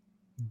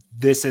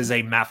this is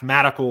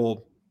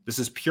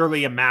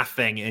purely a math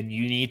thing, and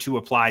you need to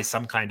apply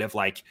some kind of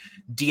like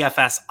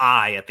DFS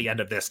eye at the end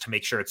of this to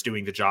make sure it's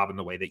doing the job in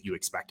the way that you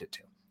expect it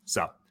to.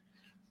 So,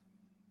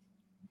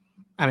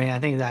 I mean, I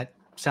think that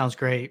sounds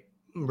great.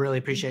 Really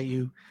appreciate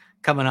you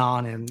coming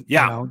on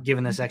and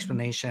giving this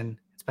explanation.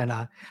 It's been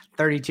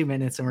 32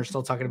 minutes and we're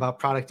still talking about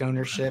product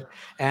ownership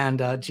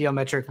and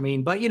geometric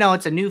mean, but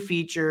it's a new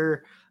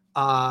feature.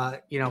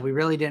 We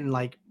really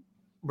didn't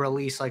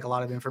release a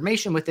lot of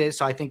information with it.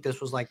 So I think this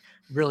was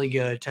really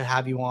good to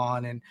have you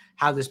on and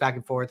have this back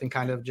and forth and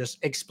kind of just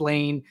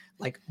explain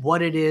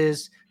what it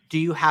is. Do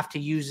you have to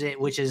use it?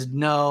 Which is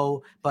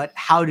no, but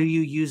how do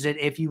you use it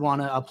if you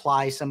want to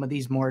apply some of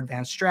these more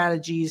advanced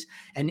strategies,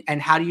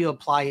 and how do you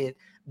apply it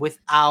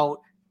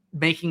without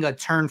making a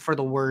turn for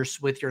the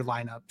worse with your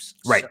lineups?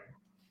 Right.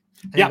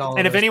 So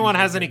and if anyone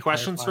has any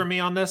questions for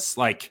me on this,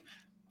 let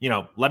me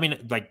know.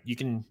 You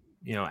can,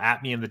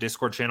 at me in the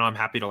Discord channel. I'm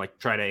happy to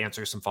try to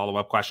answer some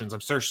follow-up questions. I'm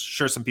sure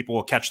some people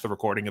will catch the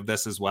recording of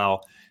this as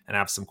well and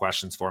have some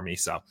questions for me.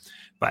 So,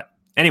 but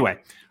anyway,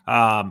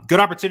 good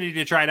opportunity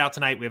to try it out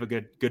tonight. We have a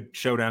good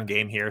showdown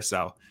game here.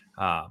 So,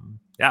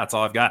 that's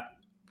all I've got.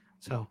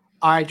 So,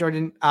 all right,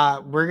 Jordan,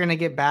 we're going to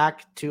get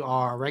back to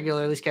our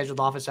regularly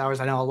scheduled office hours.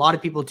 I know a lot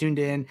of people tuned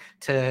in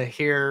to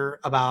hear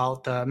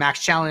about the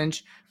Max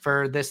Challenge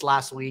for this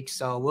last week.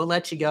 So we'll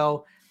let you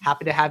go.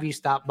 Happy to have you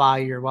stop by.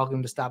 You're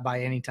welcome to stop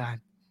by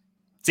anytime.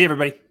 See you,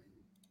 everybody.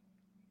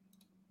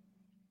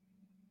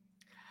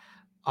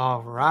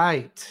 All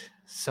right.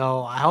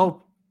 So I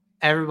hope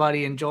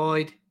everybody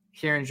enjoyed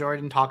hearing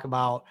Jordan talk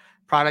about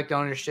product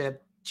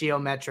ownership,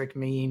 geometric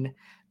mean,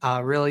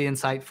 really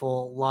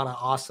insightful, a lot of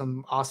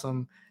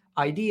awesome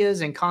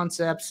ideas and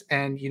concepts.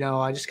 And,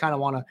 I just kind of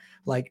want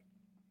to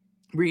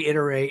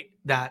reiterate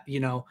that,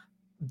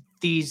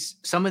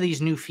 some of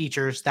these new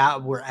features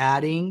that we're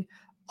adding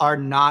are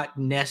not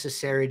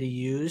necessary to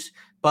use,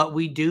 but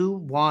we do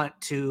want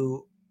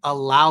to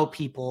allow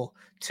people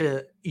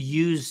to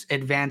use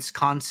advanced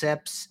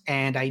concepts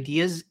and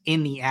ideas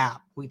in the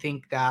app. We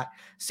think that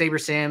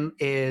SaberSim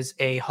is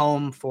a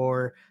home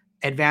for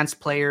advanced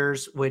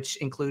players, which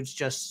includes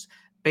just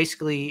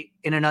basically,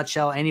 in a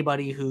nutshell,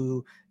 anybody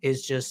who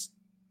is just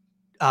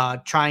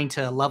trying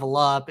to level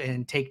up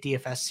and take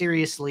DFS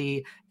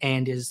seriously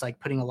and is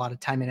putting a lot of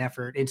time and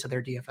effort into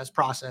their DFS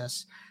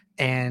process.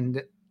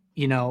 And,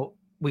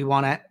 we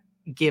want to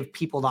give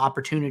people the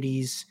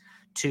opportunities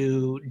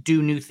to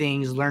do new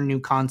things, learn new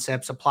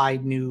concepts, apply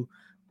new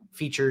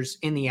features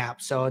in the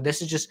app. So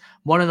this is just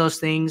one of those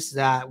things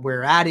that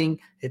we're adding.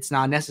 It's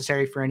not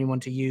necessary for anyone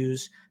to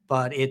use,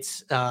 but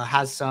it's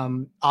has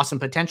some awesome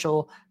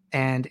potential.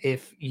 And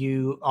if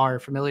you are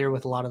familiar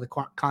with a lot of the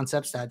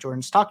concepts that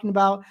Jordan's talking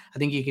about, I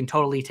think you can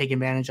totally take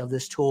advantage of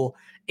this tool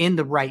in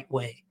the right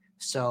way.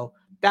 So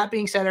that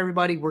being said,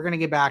 everybody, we're going to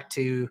get back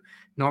to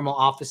normal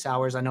office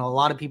hours. I know a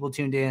lot of people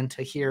tuned in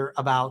to hear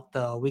about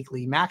the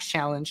weekly Max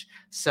Challenge.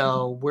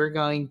 So we're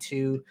going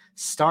to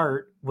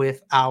start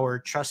with our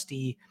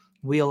trusty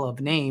wheel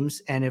of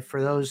names. And if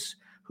for those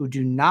who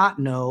do not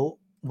know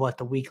what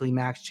the weekly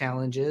max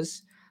challenge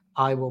is,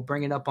 I will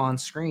bring it up on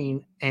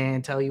screen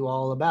and tell you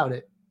all about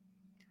it.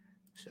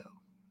 So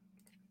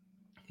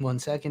 1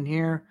 second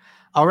here.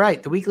 All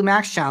right. The weekly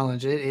max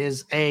challenge. It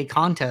is a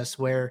contest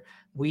where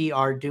we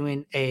are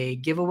doing a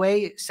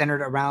giveaway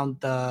centered around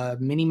the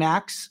mini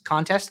max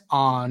contest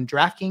on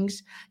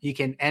DraftKings. You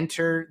can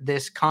enter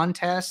this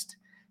contest,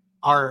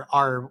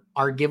 our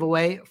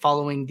giveaway,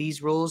 following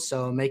these rules.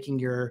 So making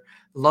your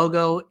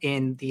logo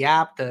in the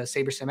app, the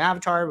SaberSim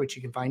avatar, which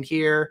you can find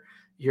here.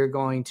 You're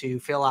going to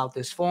fill out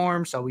this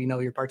form so we know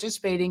you're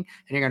participating,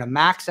 and you're going to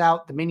max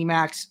out the mini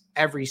max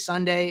every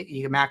Sunday.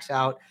 You can max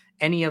out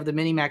any of the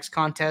mini max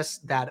contests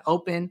that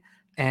open.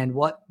 And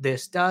what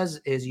this does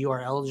is you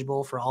are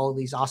eligible for all of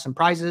these awesome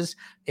prizes.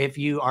 If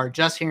you are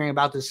just hearing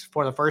about this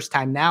for the first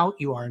time now,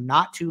 you are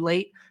not too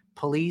late.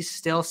 Please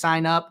still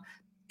sign up.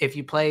 If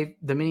you play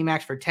the mini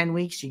max for 10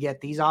 weeks, you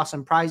get these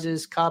awesome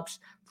prizes, cups,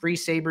 free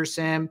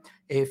SaberSim.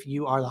 If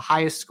you are the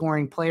highest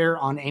scoring player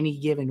on any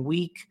given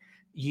week,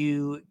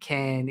 you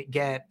can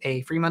get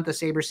a free month of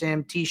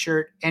SaberSim,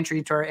 t-shirt,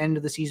 entry to our end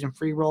of the season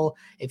free roll.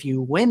 If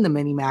you win the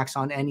mini max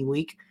on any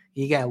week,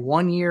 you get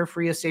 1 year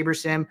free of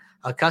SaberSim,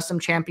 a custom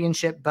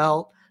championship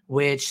belt,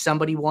 which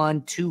somebody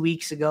won 2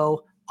 weeks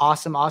ago.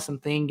 Awesome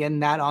thing. Getting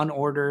that on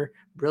order.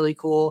 Really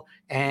cool.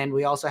 And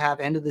we also have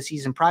end of the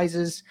season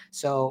prizes.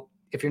 So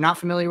if you're not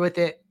familiar with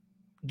it,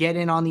 get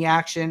in on the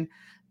action.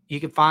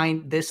 You can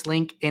find this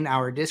link in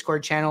our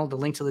Discord channel. The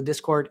link to the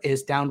Discord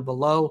is down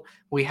below.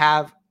 We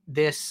have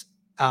this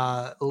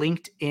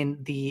linked in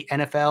the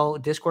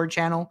NFL Discord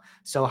channel.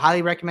 So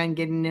highly recommend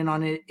getting in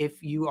on it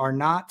if you are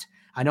not.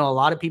 I know a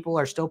lot of people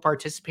are still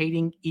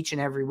participating each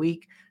and every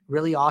week.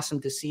 Really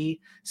awesome to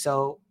see.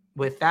 So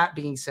with that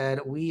being said,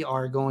 we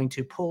are going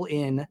to pull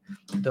in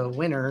the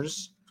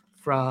winners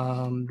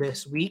from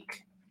this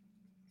week.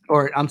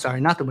 Or I'm sorry,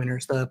 not the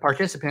winners, the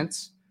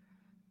participants.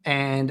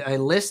 And a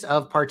list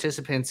of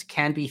participants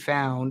can be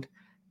found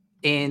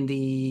in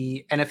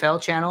the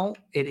NFL channel.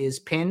 It is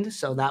pinned.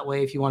 So that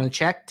way, if you want to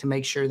check to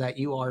make sure that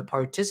you are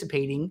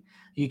participating,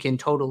 you can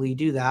totally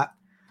do that.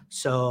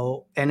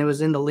 So, and it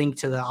was in the link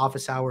to the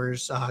office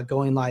hours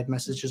going live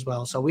message as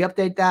well. So we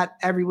update that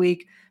every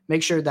week.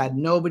 Make sure that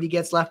nobody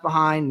gets left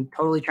behind,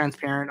 totally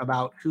transparent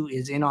about who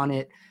is in on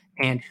it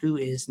and who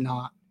is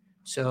not.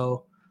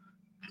 So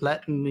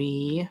let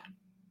me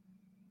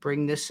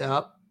bring this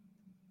up.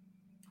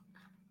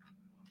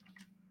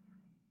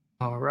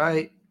 All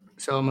right.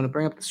 So I'm going to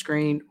bring up the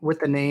screen with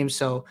the names.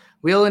 So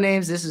wheel of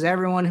names, this is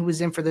everyone who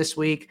was in for this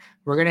week.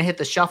 We're going to hit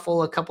the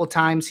shuffle a couple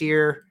times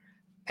here,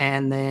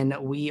 and then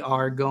we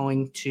are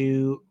going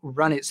to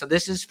run it. So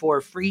this is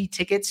for free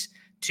tickets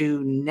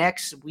to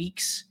next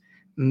week's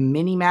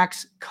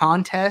Minimax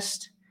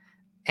contest.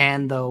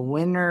 And the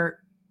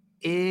winner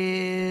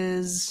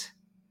is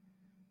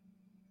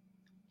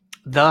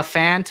the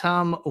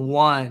Phantom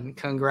 1.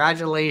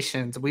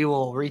 Congratulations. We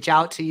will reach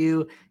out to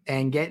you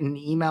and get an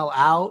email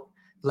out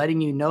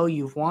letting you know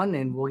you've won,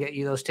 and we'll get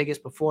you those tickets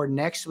before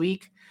next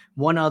week.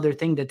 One other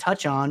thing to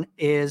touch on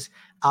is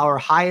our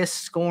highest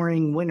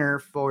scoring winner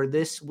for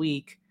this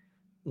week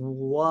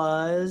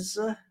was,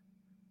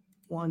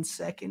 1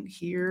 second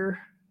here.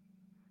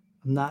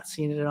 I'm not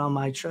seeing it on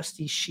my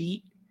trusty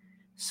sheet,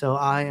 so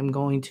I am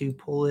going to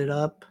pull it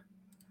up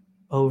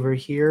over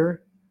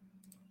here.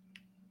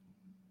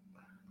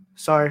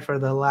 Sorry for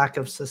the lack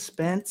of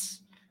suspense.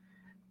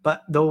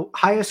 But the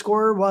highest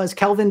scorer was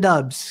Kelvin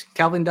Dubs.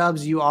 Kelvin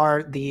Dubs, you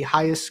are the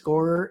highest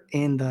scorer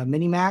in the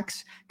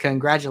Minimax.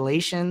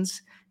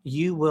 Congratulations.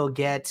 You will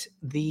get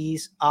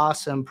these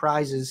awesome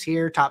prizes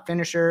here. Top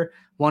finisher,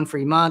 1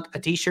 free month, a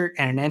t-shirt,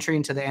 and an entry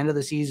into the end of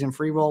the season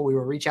free roll. We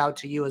will reach out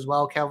to you as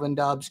well, Kelvin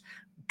Dubs.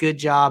 Good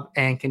job,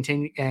 and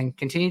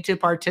continue to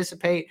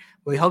participate.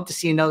 We hope to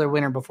see another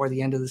winner before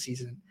the end of the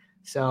season.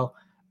 So,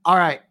 all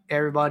right,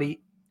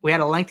 everybody. We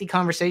had a lengthy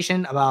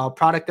conversation about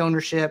product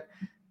ownership,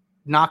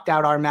 knocked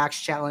out our max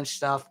challenge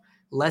stuff.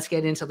 Let's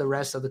get into the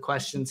rest of the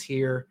questions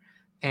here.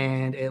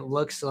 And it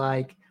looks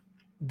like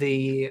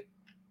the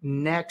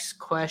next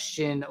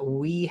question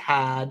we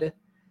had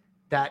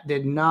that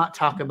did not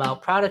talk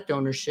about product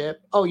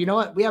ownership. Oh, you know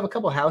what? We have a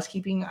couple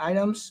housekeeping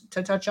items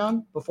to touch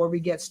on before we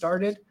get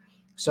started.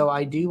 So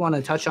I do want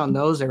to touch on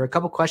those. There were a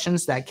couple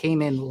questions that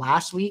came in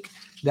last week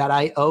that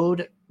I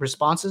owed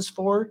responses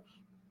for.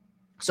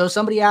 So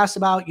somebody asked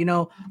about,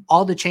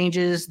 all the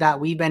changes that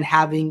we've been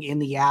having in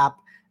the app,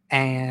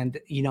 and,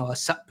 a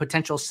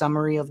potential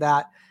summary of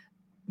that.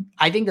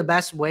 I think the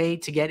best way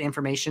to get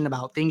information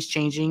about things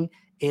changing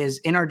is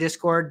in our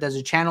Discord. There's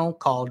a channel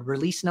called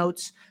Release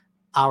Notes.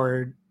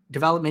 Our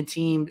development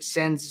team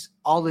sends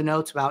all the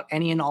notes about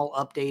any and all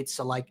updates.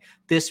 So like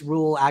this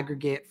rule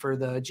aggregate for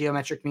the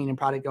geometric mean and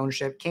product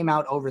ownership came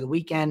out over the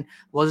weekend.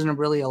 Wasn't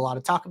really a lot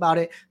of talk about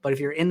it, but if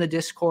you're in the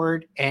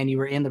Discord and you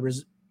were in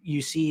you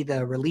see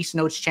the Release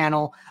Notes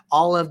channel,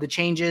 all of the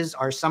changes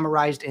are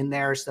summarized in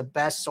there. It's the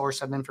best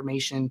source of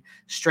information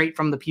straight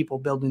from the people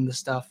building the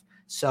stuff.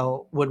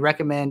 So would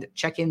recommend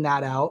checking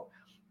that out.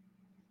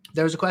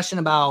 There was a question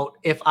about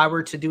if I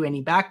were to do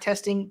any back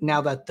testing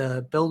now that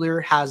the builder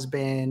has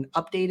been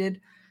updated.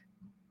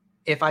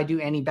 If I do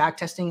any back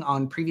testing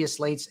on previous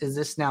slates, is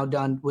this now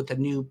done with the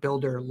new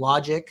builder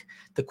logic?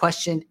 The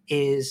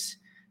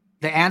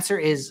answer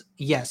is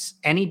yes.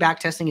 Any back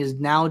testing is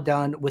now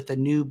done with the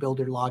new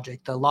builder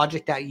logic. The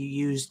logic that you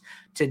used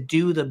to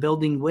do the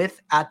building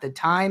with at the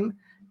time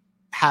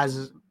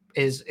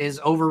is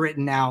overwritten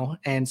now,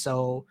 and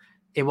so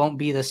it won't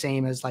be the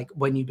same as like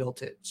when you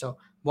built it. So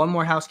one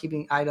more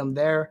housekeeping item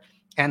there.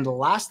 And the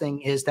last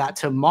thing is that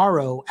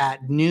tomorrow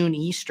at noon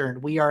Eastern,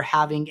 we are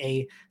having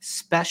a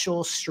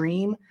special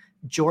stream.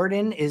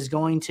 Jordan is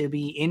going to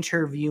be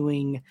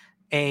interviewing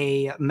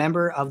a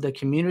member of the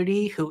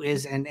community who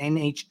is an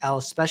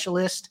NHL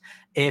specialist.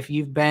 If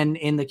you've been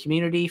in the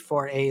community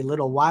for a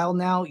little while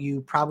now,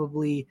 you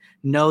probably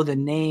know the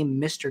name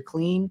Mr.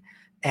 Clean.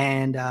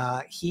 And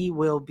he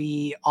will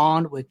be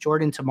on with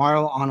Jordan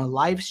tomorrow on a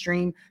live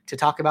stream to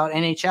talk about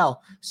NHL.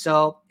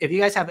 So if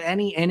you guys have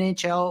any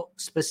NHL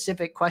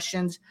specific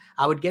questions,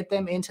 I would get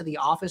them into the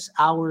Office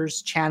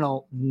Hours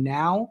channel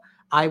now.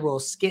 I will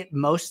skip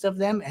most of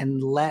them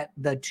and let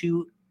the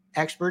two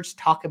experts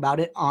talk about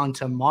it on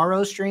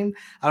tomorrow's stream.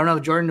 I don't know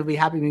if Jordan will be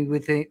happy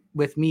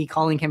with me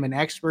calling him an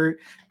expert,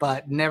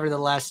 but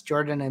nevertheless,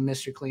 Jordan and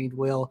Mr. Clean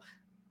will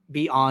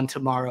be on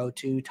tomorrow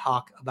to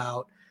talk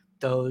about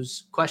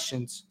those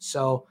questions.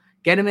 So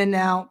get them in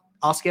now.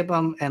 I'll skip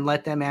them and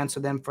let them answer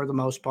them for the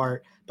most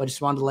part, but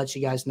just wanted to let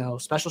you guys know,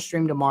 special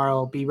stream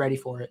tomorrow, be ready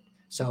for it.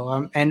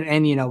 So,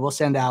 and you know, we'll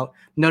send out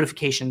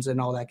notifications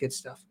and all that good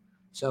stuff.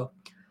 So,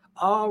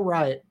 all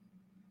right,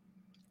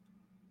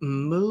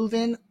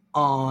 moving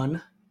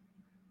on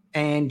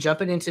and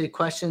jumping into the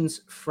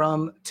questions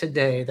from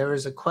today. There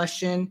was a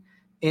question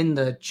in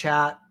the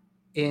chat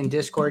in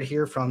Discord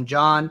here from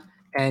John.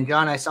 And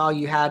John, I saw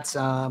you had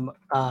some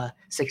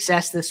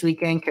success this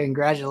weekend.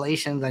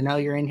 Congratulations. I know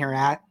you're in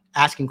here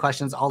asking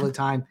questions all the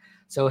time.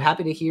 So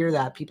happy to hear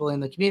that people in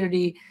the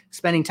community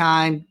spending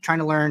time, trying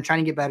to learn, trying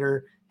to get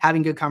better,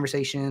 having good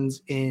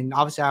conversations in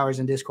office hours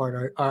and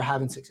Discord are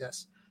having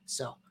success.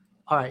 So,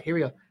 all right, here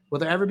we go. Will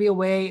there ever be a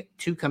way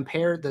to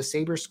compare the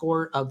Saber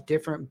score of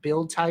different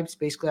build types?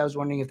 Basically, I was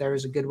wondering if there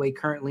is a good way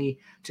currently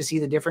to see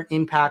the different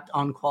impact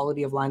on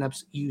quality of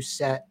lineups you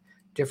set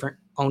different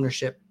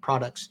ownership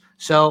products.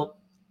 So,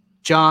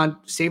 John,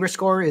 Saber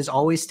score is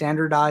always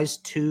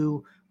standardized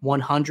to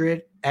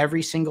 100.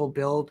 Every single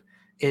build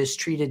is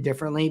treated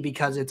differently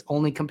because it's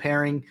only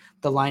comparing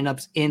the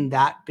lineups in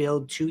that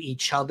build to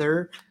each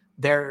other.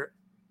 There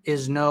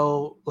is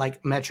no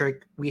like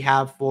metric we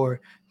have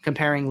for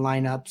comparing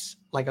lineups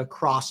like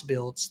across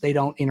builds. They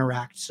don't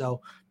interact.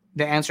 So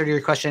the answer to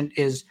your question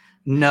is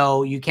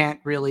no, you can't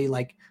really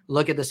like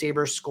look at the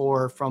Saber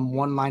score from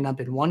one lineup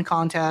in one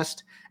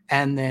contest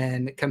and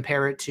then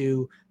compare it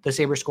to the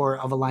Saber score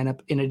of a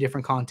lineup in a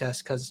different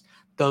contest, because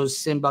those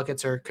sim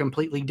buckets are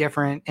completely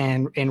different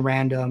and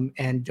random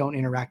and don't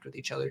interact with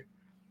each other.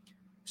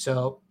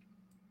 So,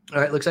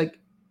 all right, looks like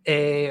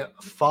a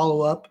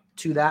follow-up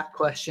to that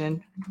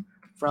question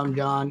from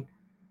John.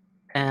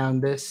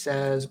 And this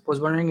says, was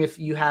wondering if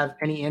you have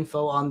any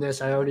info on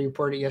this. I already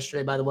reported it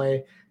yesterday, by the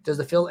way. Does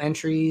the fill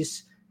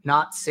entries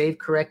not save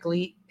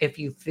correctly if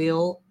you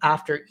fill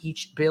after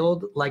each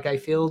build? Like I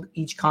filled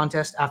each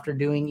contest after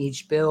doing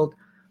each build,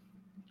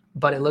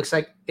 but it looks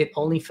like it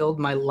only filled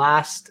my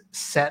last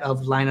set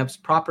of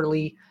lineups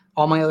properly.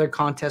 All my other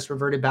contests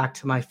reverted back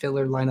to my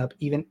filler lineup,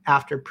 even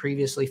after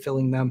previously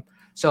filling them.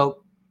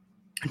 So,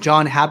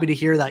 John, happy to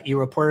hear that you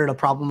reported a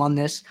problem on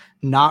this.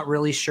 Not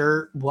really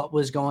sure what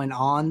was going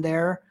on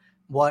there.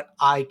 What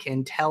I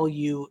can tell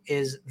you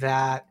is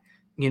that,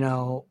 you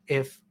know,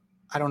 if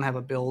I don't have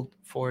a build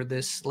for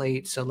this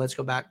slate, so let's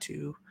go back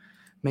to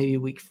maybe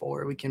week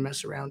 4. We can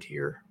mess around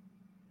here.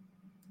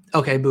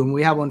 Okay, boom.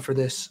 We have one for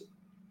this.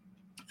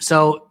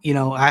 So, you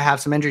know, I have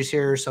some entries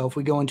here. So if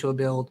we go into a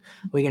build,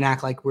 we can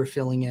act like we're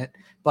filling it.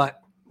 But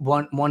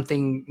one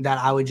thing that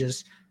I would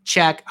just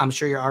check, I'm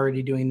sure you're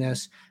already doing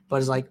this, but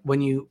it's like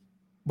when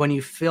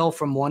you fill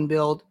from one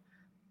build,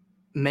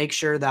 make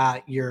sure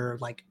that you're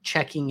like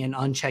checking and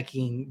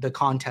unchecking the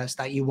contest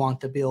that you want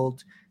the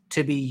build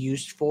to be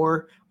used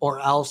for, or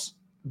else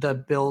the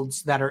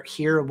builds that are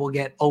here will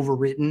get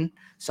overwritten.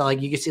 So like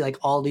you can see like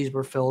all these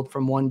were filled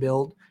from one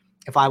build.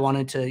 If I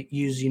wanted to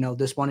use, you know,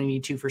 this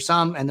 182 for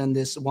some, and then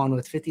this one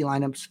with 50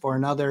 lineups for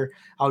another,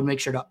 I would make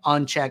sure to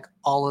uncheck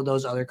all of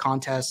those other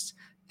contests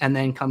and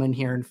then come in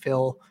here and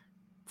fill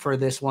for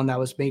this one that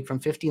was made from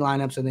 50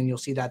 lineups. And then you'll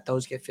see that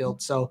those get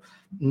filled. So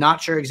not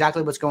sure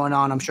exactly what's going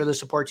on. I'm sure the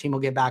support team will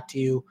get back to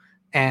you,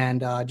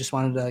 and just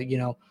wanted to, you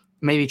know,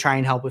 maybe try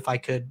and help if I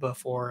could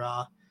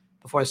before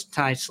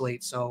tonight's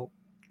slate. So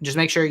just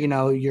make sure, you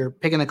know, you're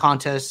picking the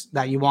contests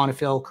that you want to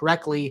fill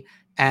correctly,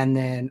 and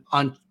then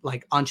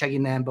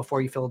unchecking them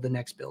before you fill the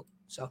next build.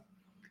 So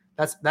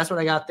that's what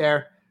I got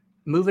there.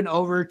 Moving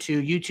over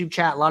to YouTube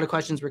chat, a lot of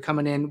questions were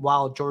coming in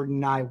while Jordan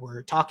and I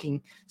were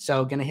talking.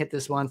 So going to hit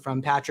this one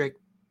from Patrick.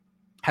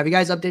 Have you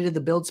guys updated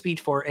the build speed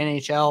for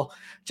NHL?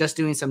 Just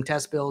doing some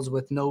test builds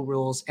with no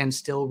rules and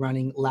still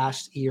running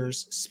last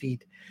year's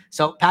speed.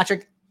 So,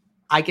 Patrick,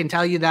 I can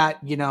tell you that,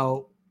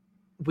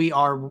 we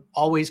are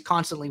always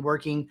constantly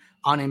working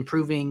on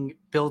improving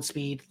build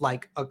speed,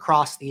 like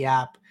across the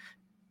app.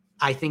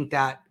 I think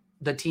that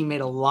the team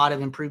made a lot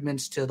of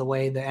improvements to the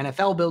way the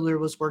NFL builder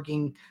was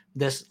working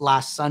this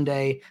last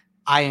Sunday.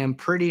 I am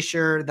pretty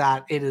sure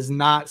that it is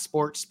not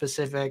sports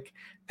specific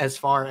as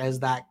far as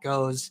that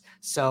goes.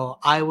 So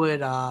I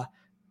would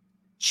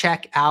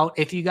check out,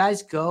 if you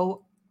guys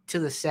go to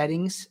the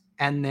settings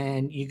and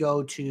then you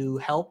go to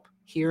help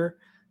here,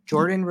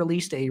 Jordan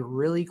released a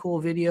really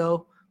cool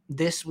video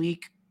this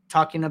week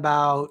talking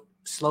about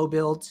slow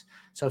builds.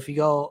 So if you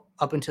go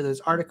up into those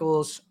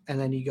articles and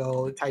then you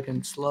go type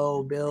in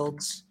slow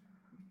builds,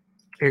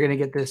 you're going to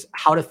get this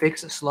how to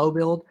fix a slow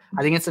build.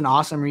 I think it's an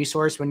awesome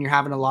resource when you're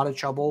having a lot of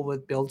trouble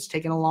with builds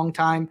taking a long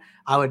time.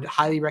 I would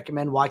highly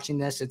recommend watching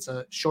this. It's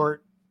a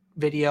short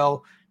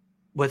video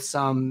with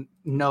some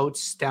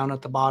notes down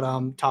at the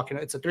bottom talking.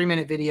 It's a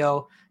 3-minute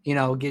video,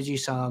 gives you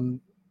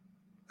some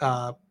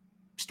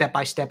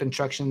step-by-step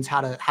instructions,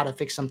 how to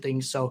fix some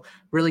things. So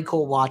really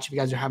cool watch if you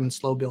guys are having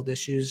slow build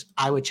issues.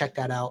 I would check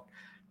that out.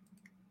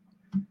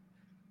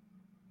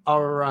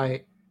 All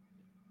right.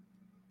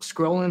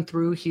 Scrolling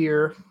through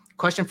here.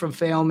 Question from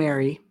Fail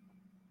Mary.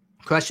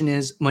 Question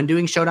is, when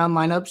doing showdown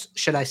lineups,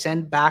 should I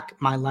send back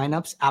my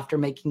lineups after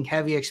making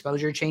heavy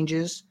exposure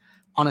changes?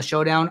 On a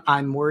showdown,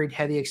 I'm worried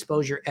heavy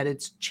exposure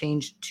edits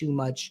changed too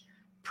much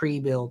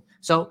pre-build.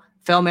 So,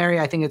 Fail Mary,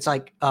 I think it's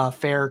like a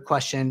fair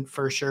question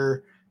for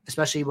sure,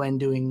 especially when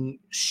doing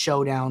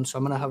showdown. So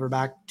I'm going to hover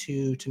back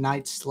to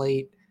tonight's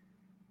slate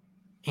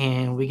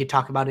and we could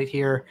talk about it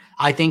here.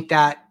 I think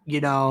that,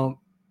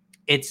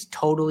 it's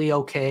totally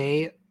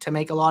okay to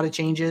make a lot of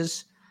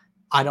changes.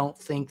 I don't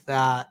think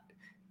that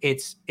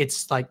it's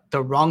like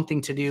the wrong thing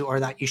to do or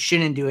that you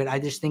shouldn't do it. I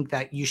just think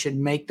that you should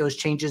make those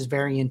changes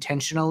very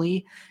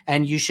intentionally,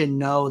 and you should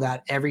know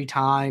that every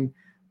time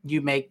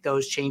you make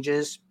those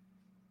changes,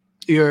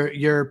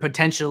 you're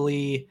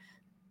potentially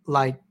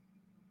like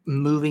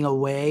moving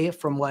away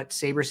from what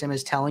SaberSim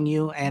is telling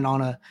you. And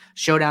on a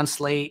showdown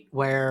slate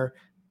where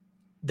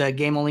the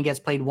game only gets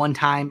played one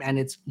time and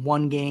it's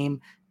one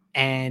game,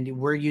 and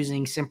we're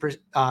using Sim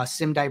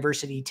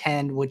Diversity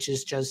 10, which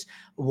is just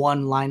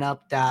one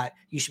lineup, that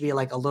you should be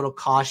like a little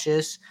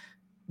cautious,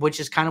 which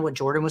is kind of what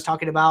Jordan was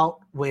talking about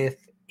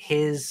with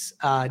his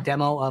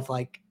demo of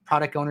like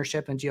product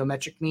ownership and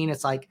geometric mean.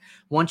 It's like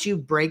once you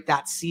break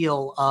that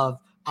seal of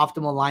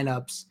optimal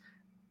lineups,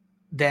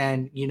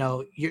 then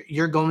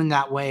you're going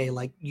that way.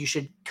 Like you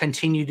should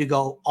continue to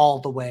go all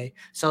the way.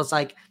 So it's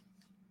like,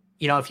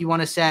 if you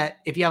want to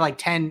if you have like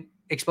 10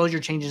 exposure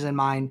changes in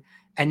mind,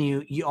 and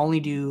you only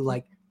do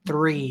like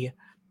 3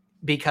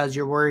 because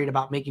you're worried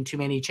about making too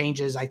many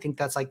changes, I think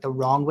that's like the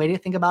wrong way to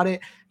think about it.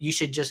 You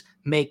should just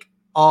make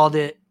all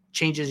the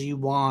changes you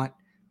want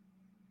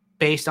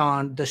based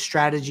on the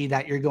strategy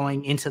that you're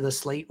going into the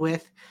slate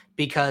with,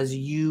 because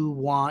you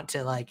want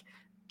to like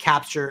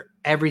capture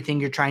everything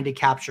you're trying to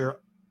capture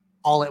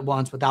all at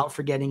once without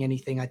forgetting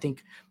anything. I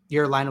think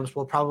your lineups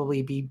will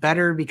probably be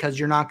better because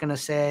you're not going to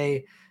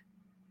say,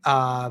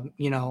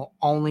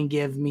 only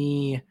give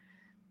me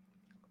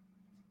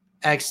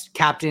X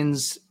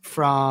captains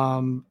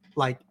from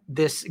like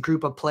this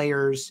group of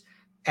players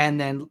and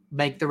then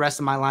make the rest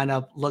of my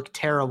lineup look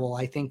terrible.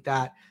 I think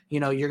that,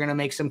 you're going to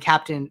make some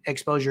captain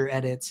exposure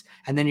edits,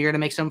 and then you're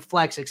going to make some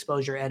flex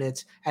exposure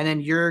edits, and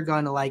then you're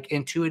going to like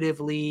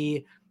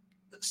intuitively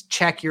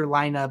check your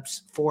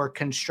lineups for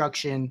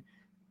construction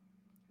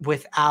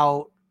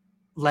without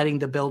letting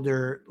the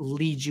builder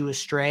lead you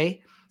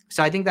astray.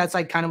 So I think that's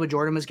like kind of what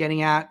Jordan was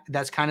getting at.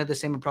 That's kind of the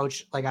same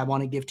approach like I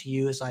want to give to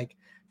you, is like,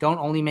 don't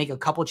only make a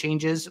couple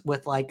changes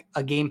with like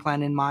a game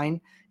plan in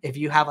mind. If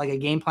you have like a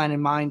game plan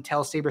in mind,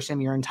 tell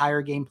SaberSim your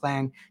entire game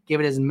plan, give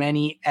it as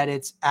many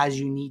edits as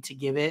you need to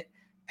give it,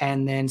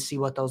 and then see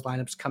what those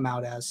lineups come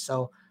out as.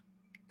 So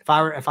if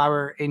I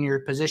were in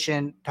your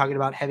position talking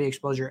about heavy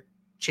exposure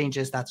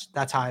changes,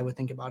 that's how I would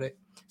think about it.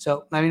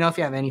 So let me know if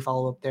you have any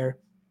follow-up there.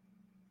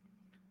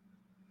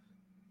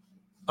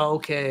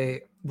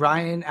 Okay.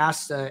 Ryan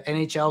asked the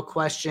NHL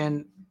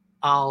question.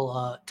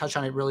 I'll touch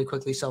on it really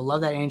quickly. So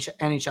love that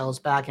NHL is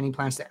back. Any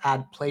plans to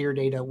add player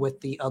data with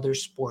the other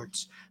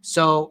sports?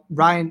 So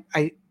Ryan,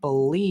 I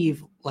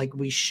believe like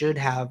we should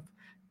have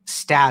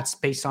stats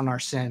based on our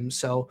sims.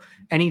 So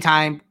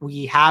anytime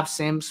we have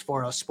sims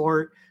for a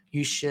sport,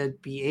 you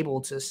should be able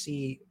to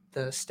see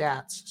the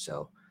stats.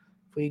 So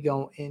if we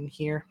go in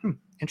here,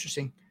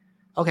 interesting.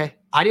 Okay.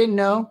 I didn't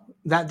know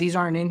that these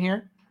aren't in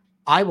here.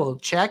 I will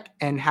check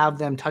and have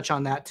them touch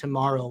on that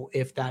tomorrow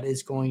if that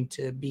is going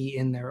to be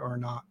in there or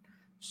not.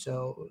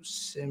 So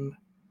sim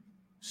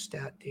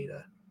stat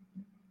data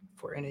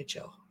for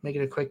NHL. Make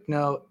it a quick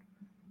note.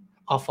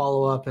 I'll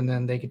follow up and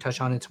then they can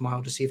touch on it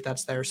tomorrow to see if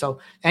that's there. So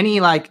any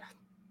like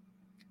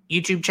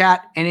YouTube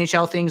chat,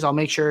 NHL things, I'll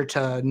make sure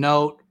to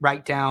note,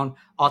 write down.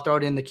 I'll throw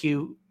it in the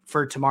queue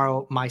for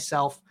tomorrow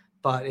myself.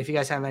 But if you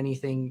guys have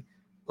anything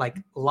like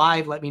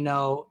live, let me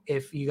know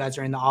if you guys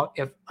are in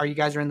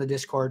the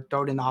Discord,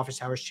 throw it in the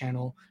office hours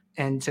channel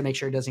and to make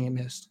sure it doesn't get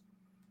missed.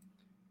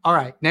 All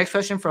right. Next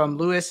question from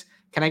Lewis.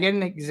 Can I get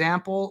an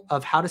example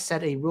of how to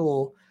set a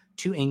rule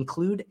to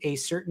include a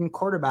certain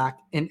quarterback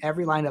in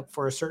every lineup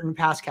for a certain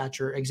pass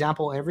catcher?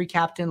 Example, every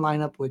captain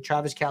lineup with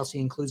Travis Kelce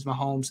includes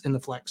Mahomes in the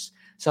flex.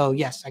 So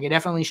yes, I can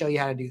definitely show you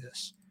how to do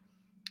this.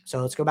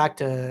 So let's go back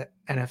to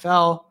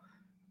NFL.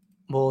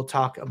 We'll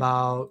talk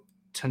about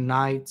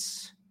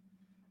tonight's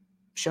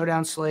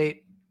showdown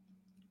slate.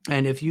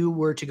 And if you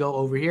were to go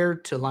over here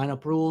to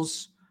lineup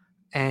rules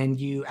and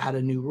you add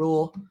a new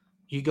rule,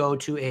 you go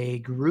to a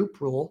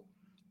group rule,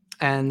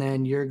 and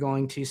then you're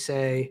going to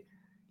say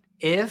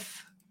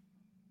if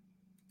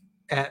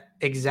at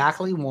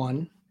exactly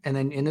one, and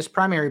then in this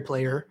primary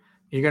player,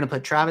 you're going to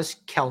put Travis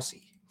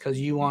Kelce because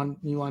you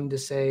wanted to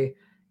say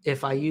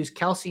if I use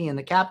Kelce in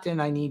the captain,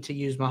 I need to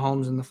use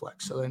Mahomes in the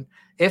flex. So then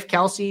if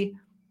Kelce,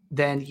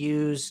 then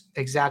use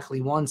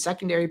exactly one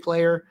secondary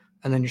player,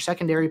 and then your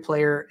secondary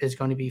player is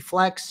going to be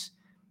flex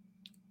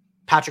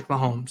Patrick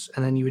Mahomes.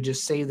 And then you would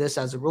just save this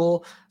as a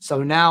rule.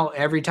 So now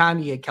every time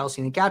you get Kelce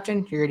in the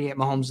captain, you're going to get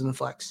Mahomes in the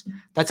flex.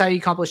 That's how you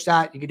accomplish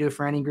that. You can do it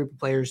for any group of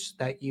players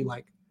that you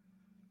like.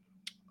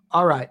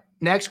 All right.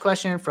 Next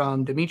question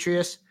from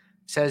Demetrius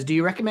says, do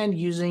you recommend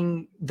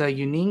using the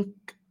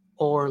unique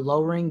or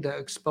lowering the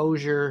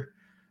exposure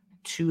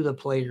to the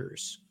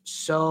players?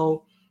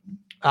 So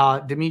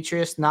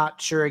Demetrius, not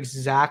sure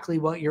exactly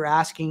what you're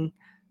asking.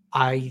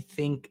 I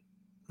think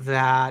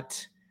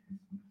that,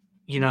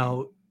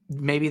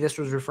 maybe this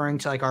was referring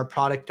to like our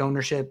product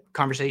ownership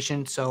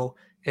conversation. So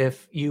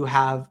if you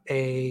have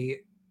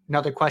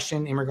another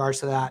question in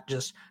regards to that,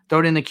 just throw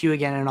it in the queue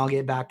again and I'll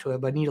get back to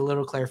it, but need a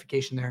little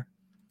clarification there.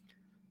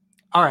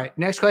 All right.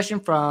 Next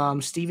question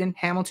from Stephen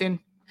Hamilton.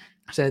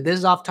 Said, this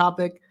is off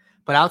topic,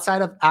 but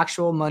outside of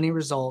actual money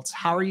results,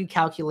 how are you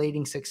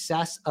calculating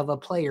success of a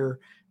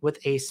player with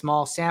a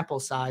small sample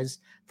size,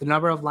 the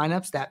number of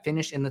lineups that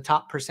finish in the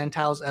top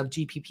percentiles of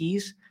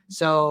GPPs?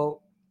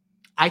 So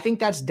I think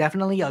that's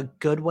definitely a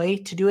good way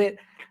to do it.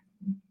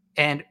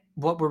 And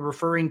what we're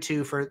referring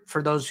to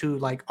for those who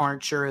like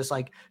aren't sure is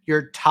like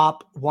your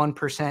top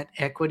 1%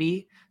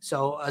 equity.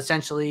 So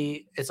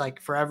essentially it's like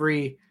for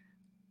every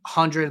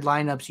 100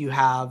 lineups you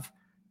have,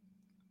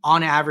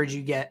 on average,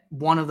 you get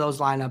one of those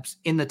lineups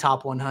in the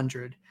top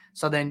 100.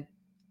 So then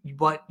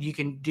what you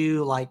can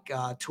do like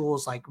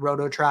tools like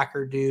Roto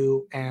Tracker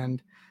do,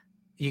 and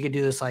you could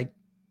do this like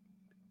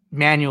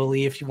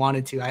manually if you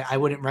wanted to. I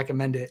wouldn't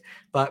recommend it,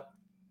 but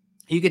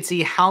you could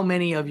see how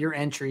many of your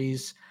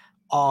entries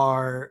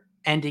are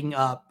ending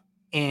up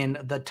in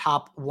the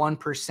top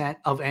 1%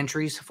 of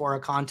entries for a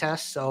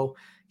contest. So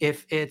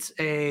if it's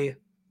a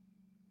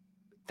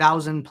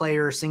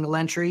 1,000-player single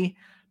entry,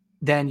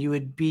 then you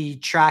would be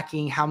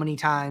tracking how many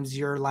times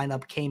your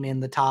lineup came in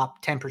the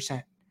top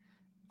 10%.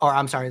 Or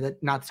I'm sorry,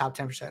 not the top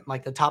 10%,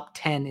 like the top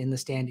 10 in the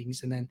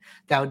standings. And then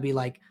that would be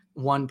like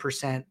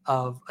 1%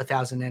 of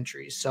 1,000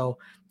 entries. So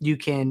you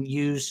can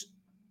use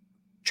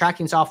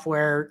tracking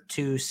software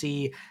to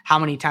see how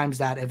many times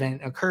that event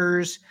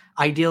occurs.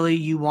 Ideally,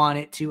 you want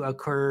it to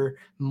occur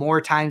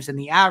more times than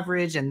the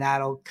average, and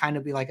that'll kind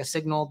of be like a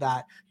signal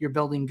that you're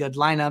building good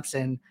lineups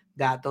and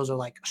that those are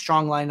like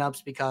strong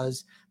lineups,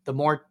 because the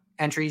more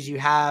entries you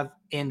have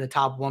in the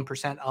top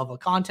 1% of a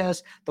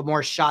contest, the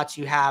more shots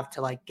you have to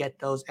like get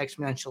those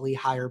exponentially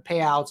higher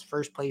payouts,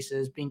 first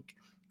places, being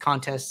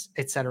contests,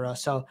 etc.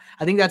 So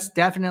I think that's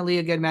definitely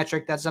a good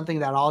metric. That's something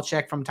that I'll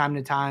check from time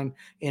to time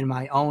in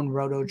my own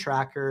Roto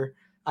Tracker.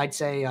 I'd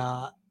say,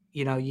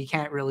 you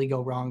can't really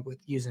go wrong with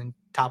using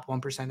top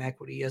 1%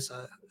 equity as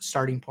a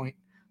starting point.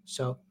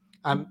 So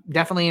I'm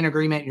definitely in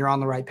agreement. You're on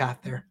the right path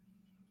there.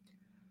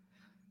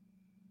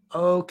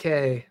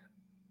 Okay.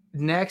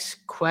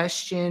 Next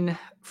question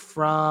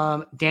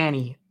from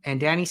Danny. And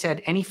Danny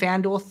said, any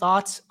FanDuel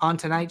thoughts on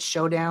tonight's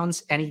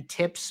showdowns? Any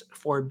tips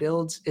for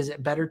builds? Is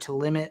it better to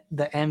limit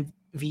the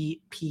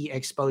MVP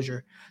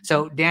exposure?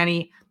 So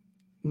Danny,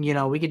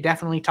 we could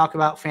definitely talk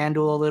about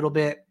FanDuel a little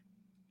bit.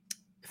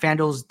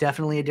 FanDuel is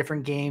definitely a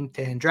different game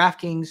than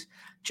DraftKings,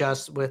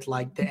 just with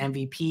like the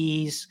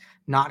MVPs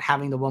not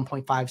having the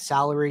 1.5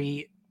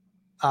 salary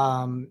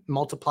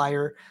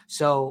multiplier.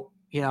 So,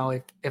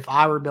 if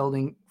I were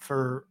building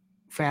for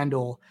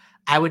FanDuel,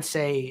 I would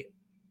say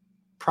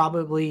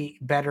probably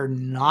better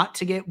not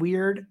to get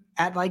weird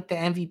at like the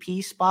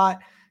MVP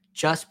spot,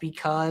 just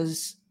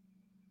because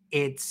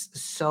it's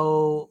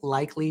so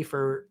likely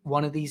for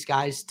one of these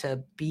guys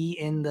to be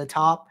in the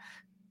top,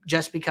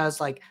 just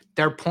because like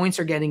their points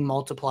are getting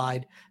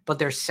multiplied, but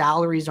their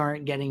salaries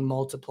aren't getting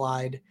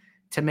multiplied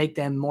to make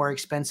them more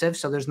expensive.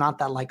 So there's not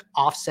that like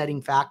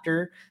offsetting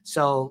factor.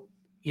 So,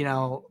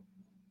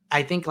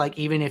 I think like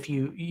even if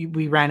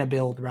we ran a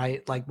build,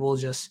 right, like we'll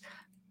just,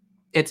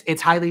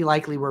 it's highly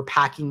likely we're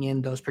packing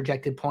in those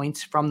projected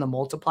points from the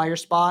multiplier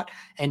spot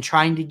and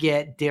trying to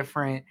get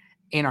different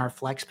in our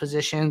flex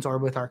positions or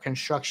with our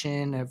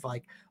construction of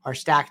like our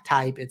stack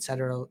type, et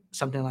cetera,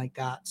 something like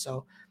that.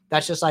 So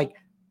that's just like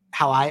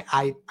how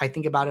I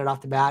think about it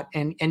off the bat.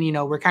 And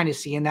we're kind of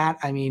seeing that.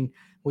 I mean,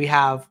 we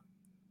have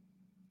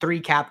 3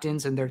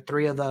 captains, and they're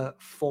 3 of the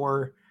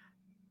 4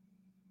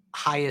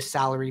 highest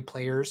salary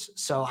players.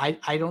 So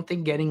I don't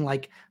think getting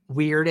like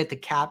weird at the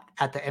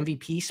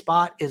MVP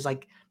spot is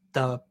like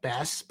the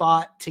best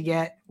spot to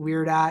get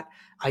weird at.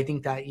 I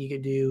think that you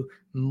could do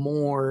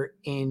more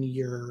in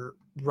your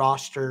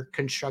roster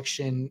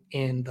construction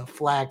in the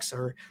flex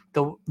or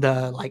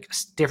the like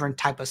different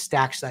type of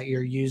stacks that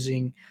you're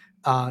using.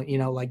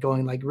 Like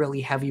going like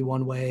really heavy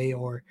one way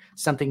or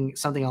something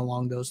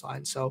along those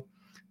lines. So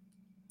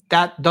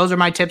those are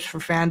my tips for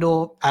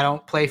FanDuel. I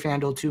don't play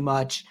FanDuel too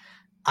much.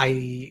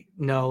 I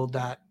know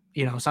that,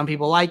 some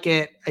people like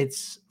it.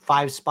 It's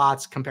 5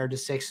 spots compared to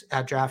 6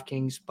 at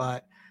DraftKings,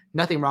 but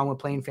nothing wrong with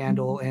playing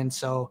FanDuel. And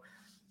so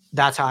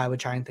that's how I would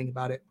try and think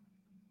about it.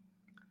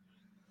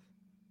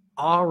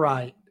 All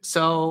right.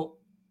 So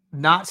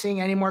not seeing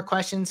any more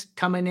questions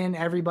coming in,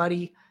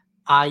 everybody.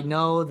 I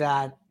know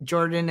that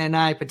Jordan and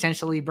I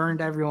potentially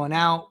burned everyone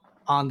out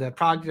on the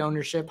product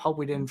ownership. Hope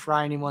we didn't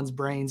fry anyone's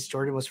brains.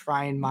 Jordan was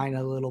frying mine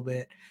a little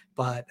bit,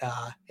 but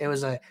it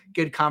was a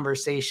good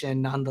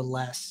conversation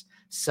nonetheless.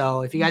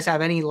 So if you guys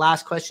have any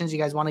last questions you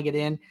guys want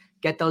to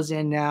get those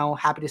in now.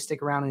 Happy to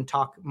stick around and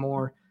talk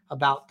more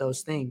about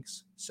those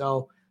things.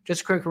 So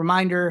just a quick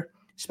reminder,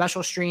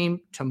 special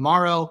stream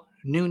tomorrow,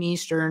 noon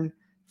Eastern,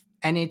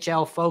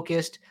 NHL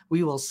focused.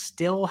 We will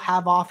still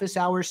have office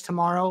hours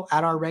tomorrow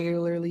at our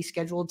regularly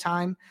scheduled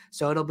time.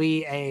 So it'll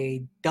be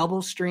a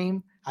double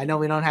stream. I know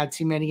we don't have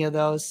too many of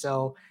those.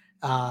 So,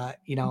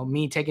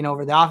 me taking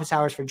over the office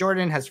hours for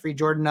Jordan has freed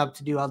Jordan up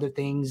to do other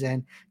things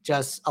and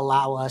just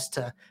allow us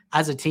to,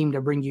 as a team,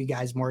 to bring you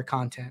guys more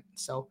content.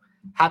 So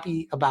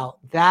happy about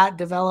that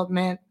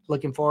development.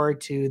 Looking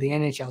forward to the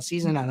NHL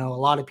season. I know a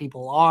lot of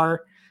people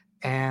are.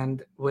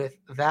 And with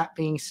that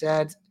being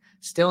said,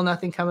 still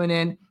nothing coming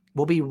in.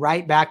 We'll be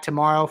right back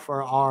tomorrow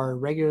for our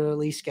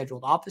regularly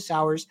scheduled office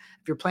hours.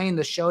 If you're playing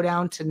the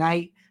showdown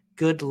tonight,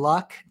 good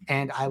luck,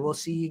 and I will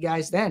see you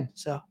guys then.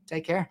 So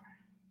take care.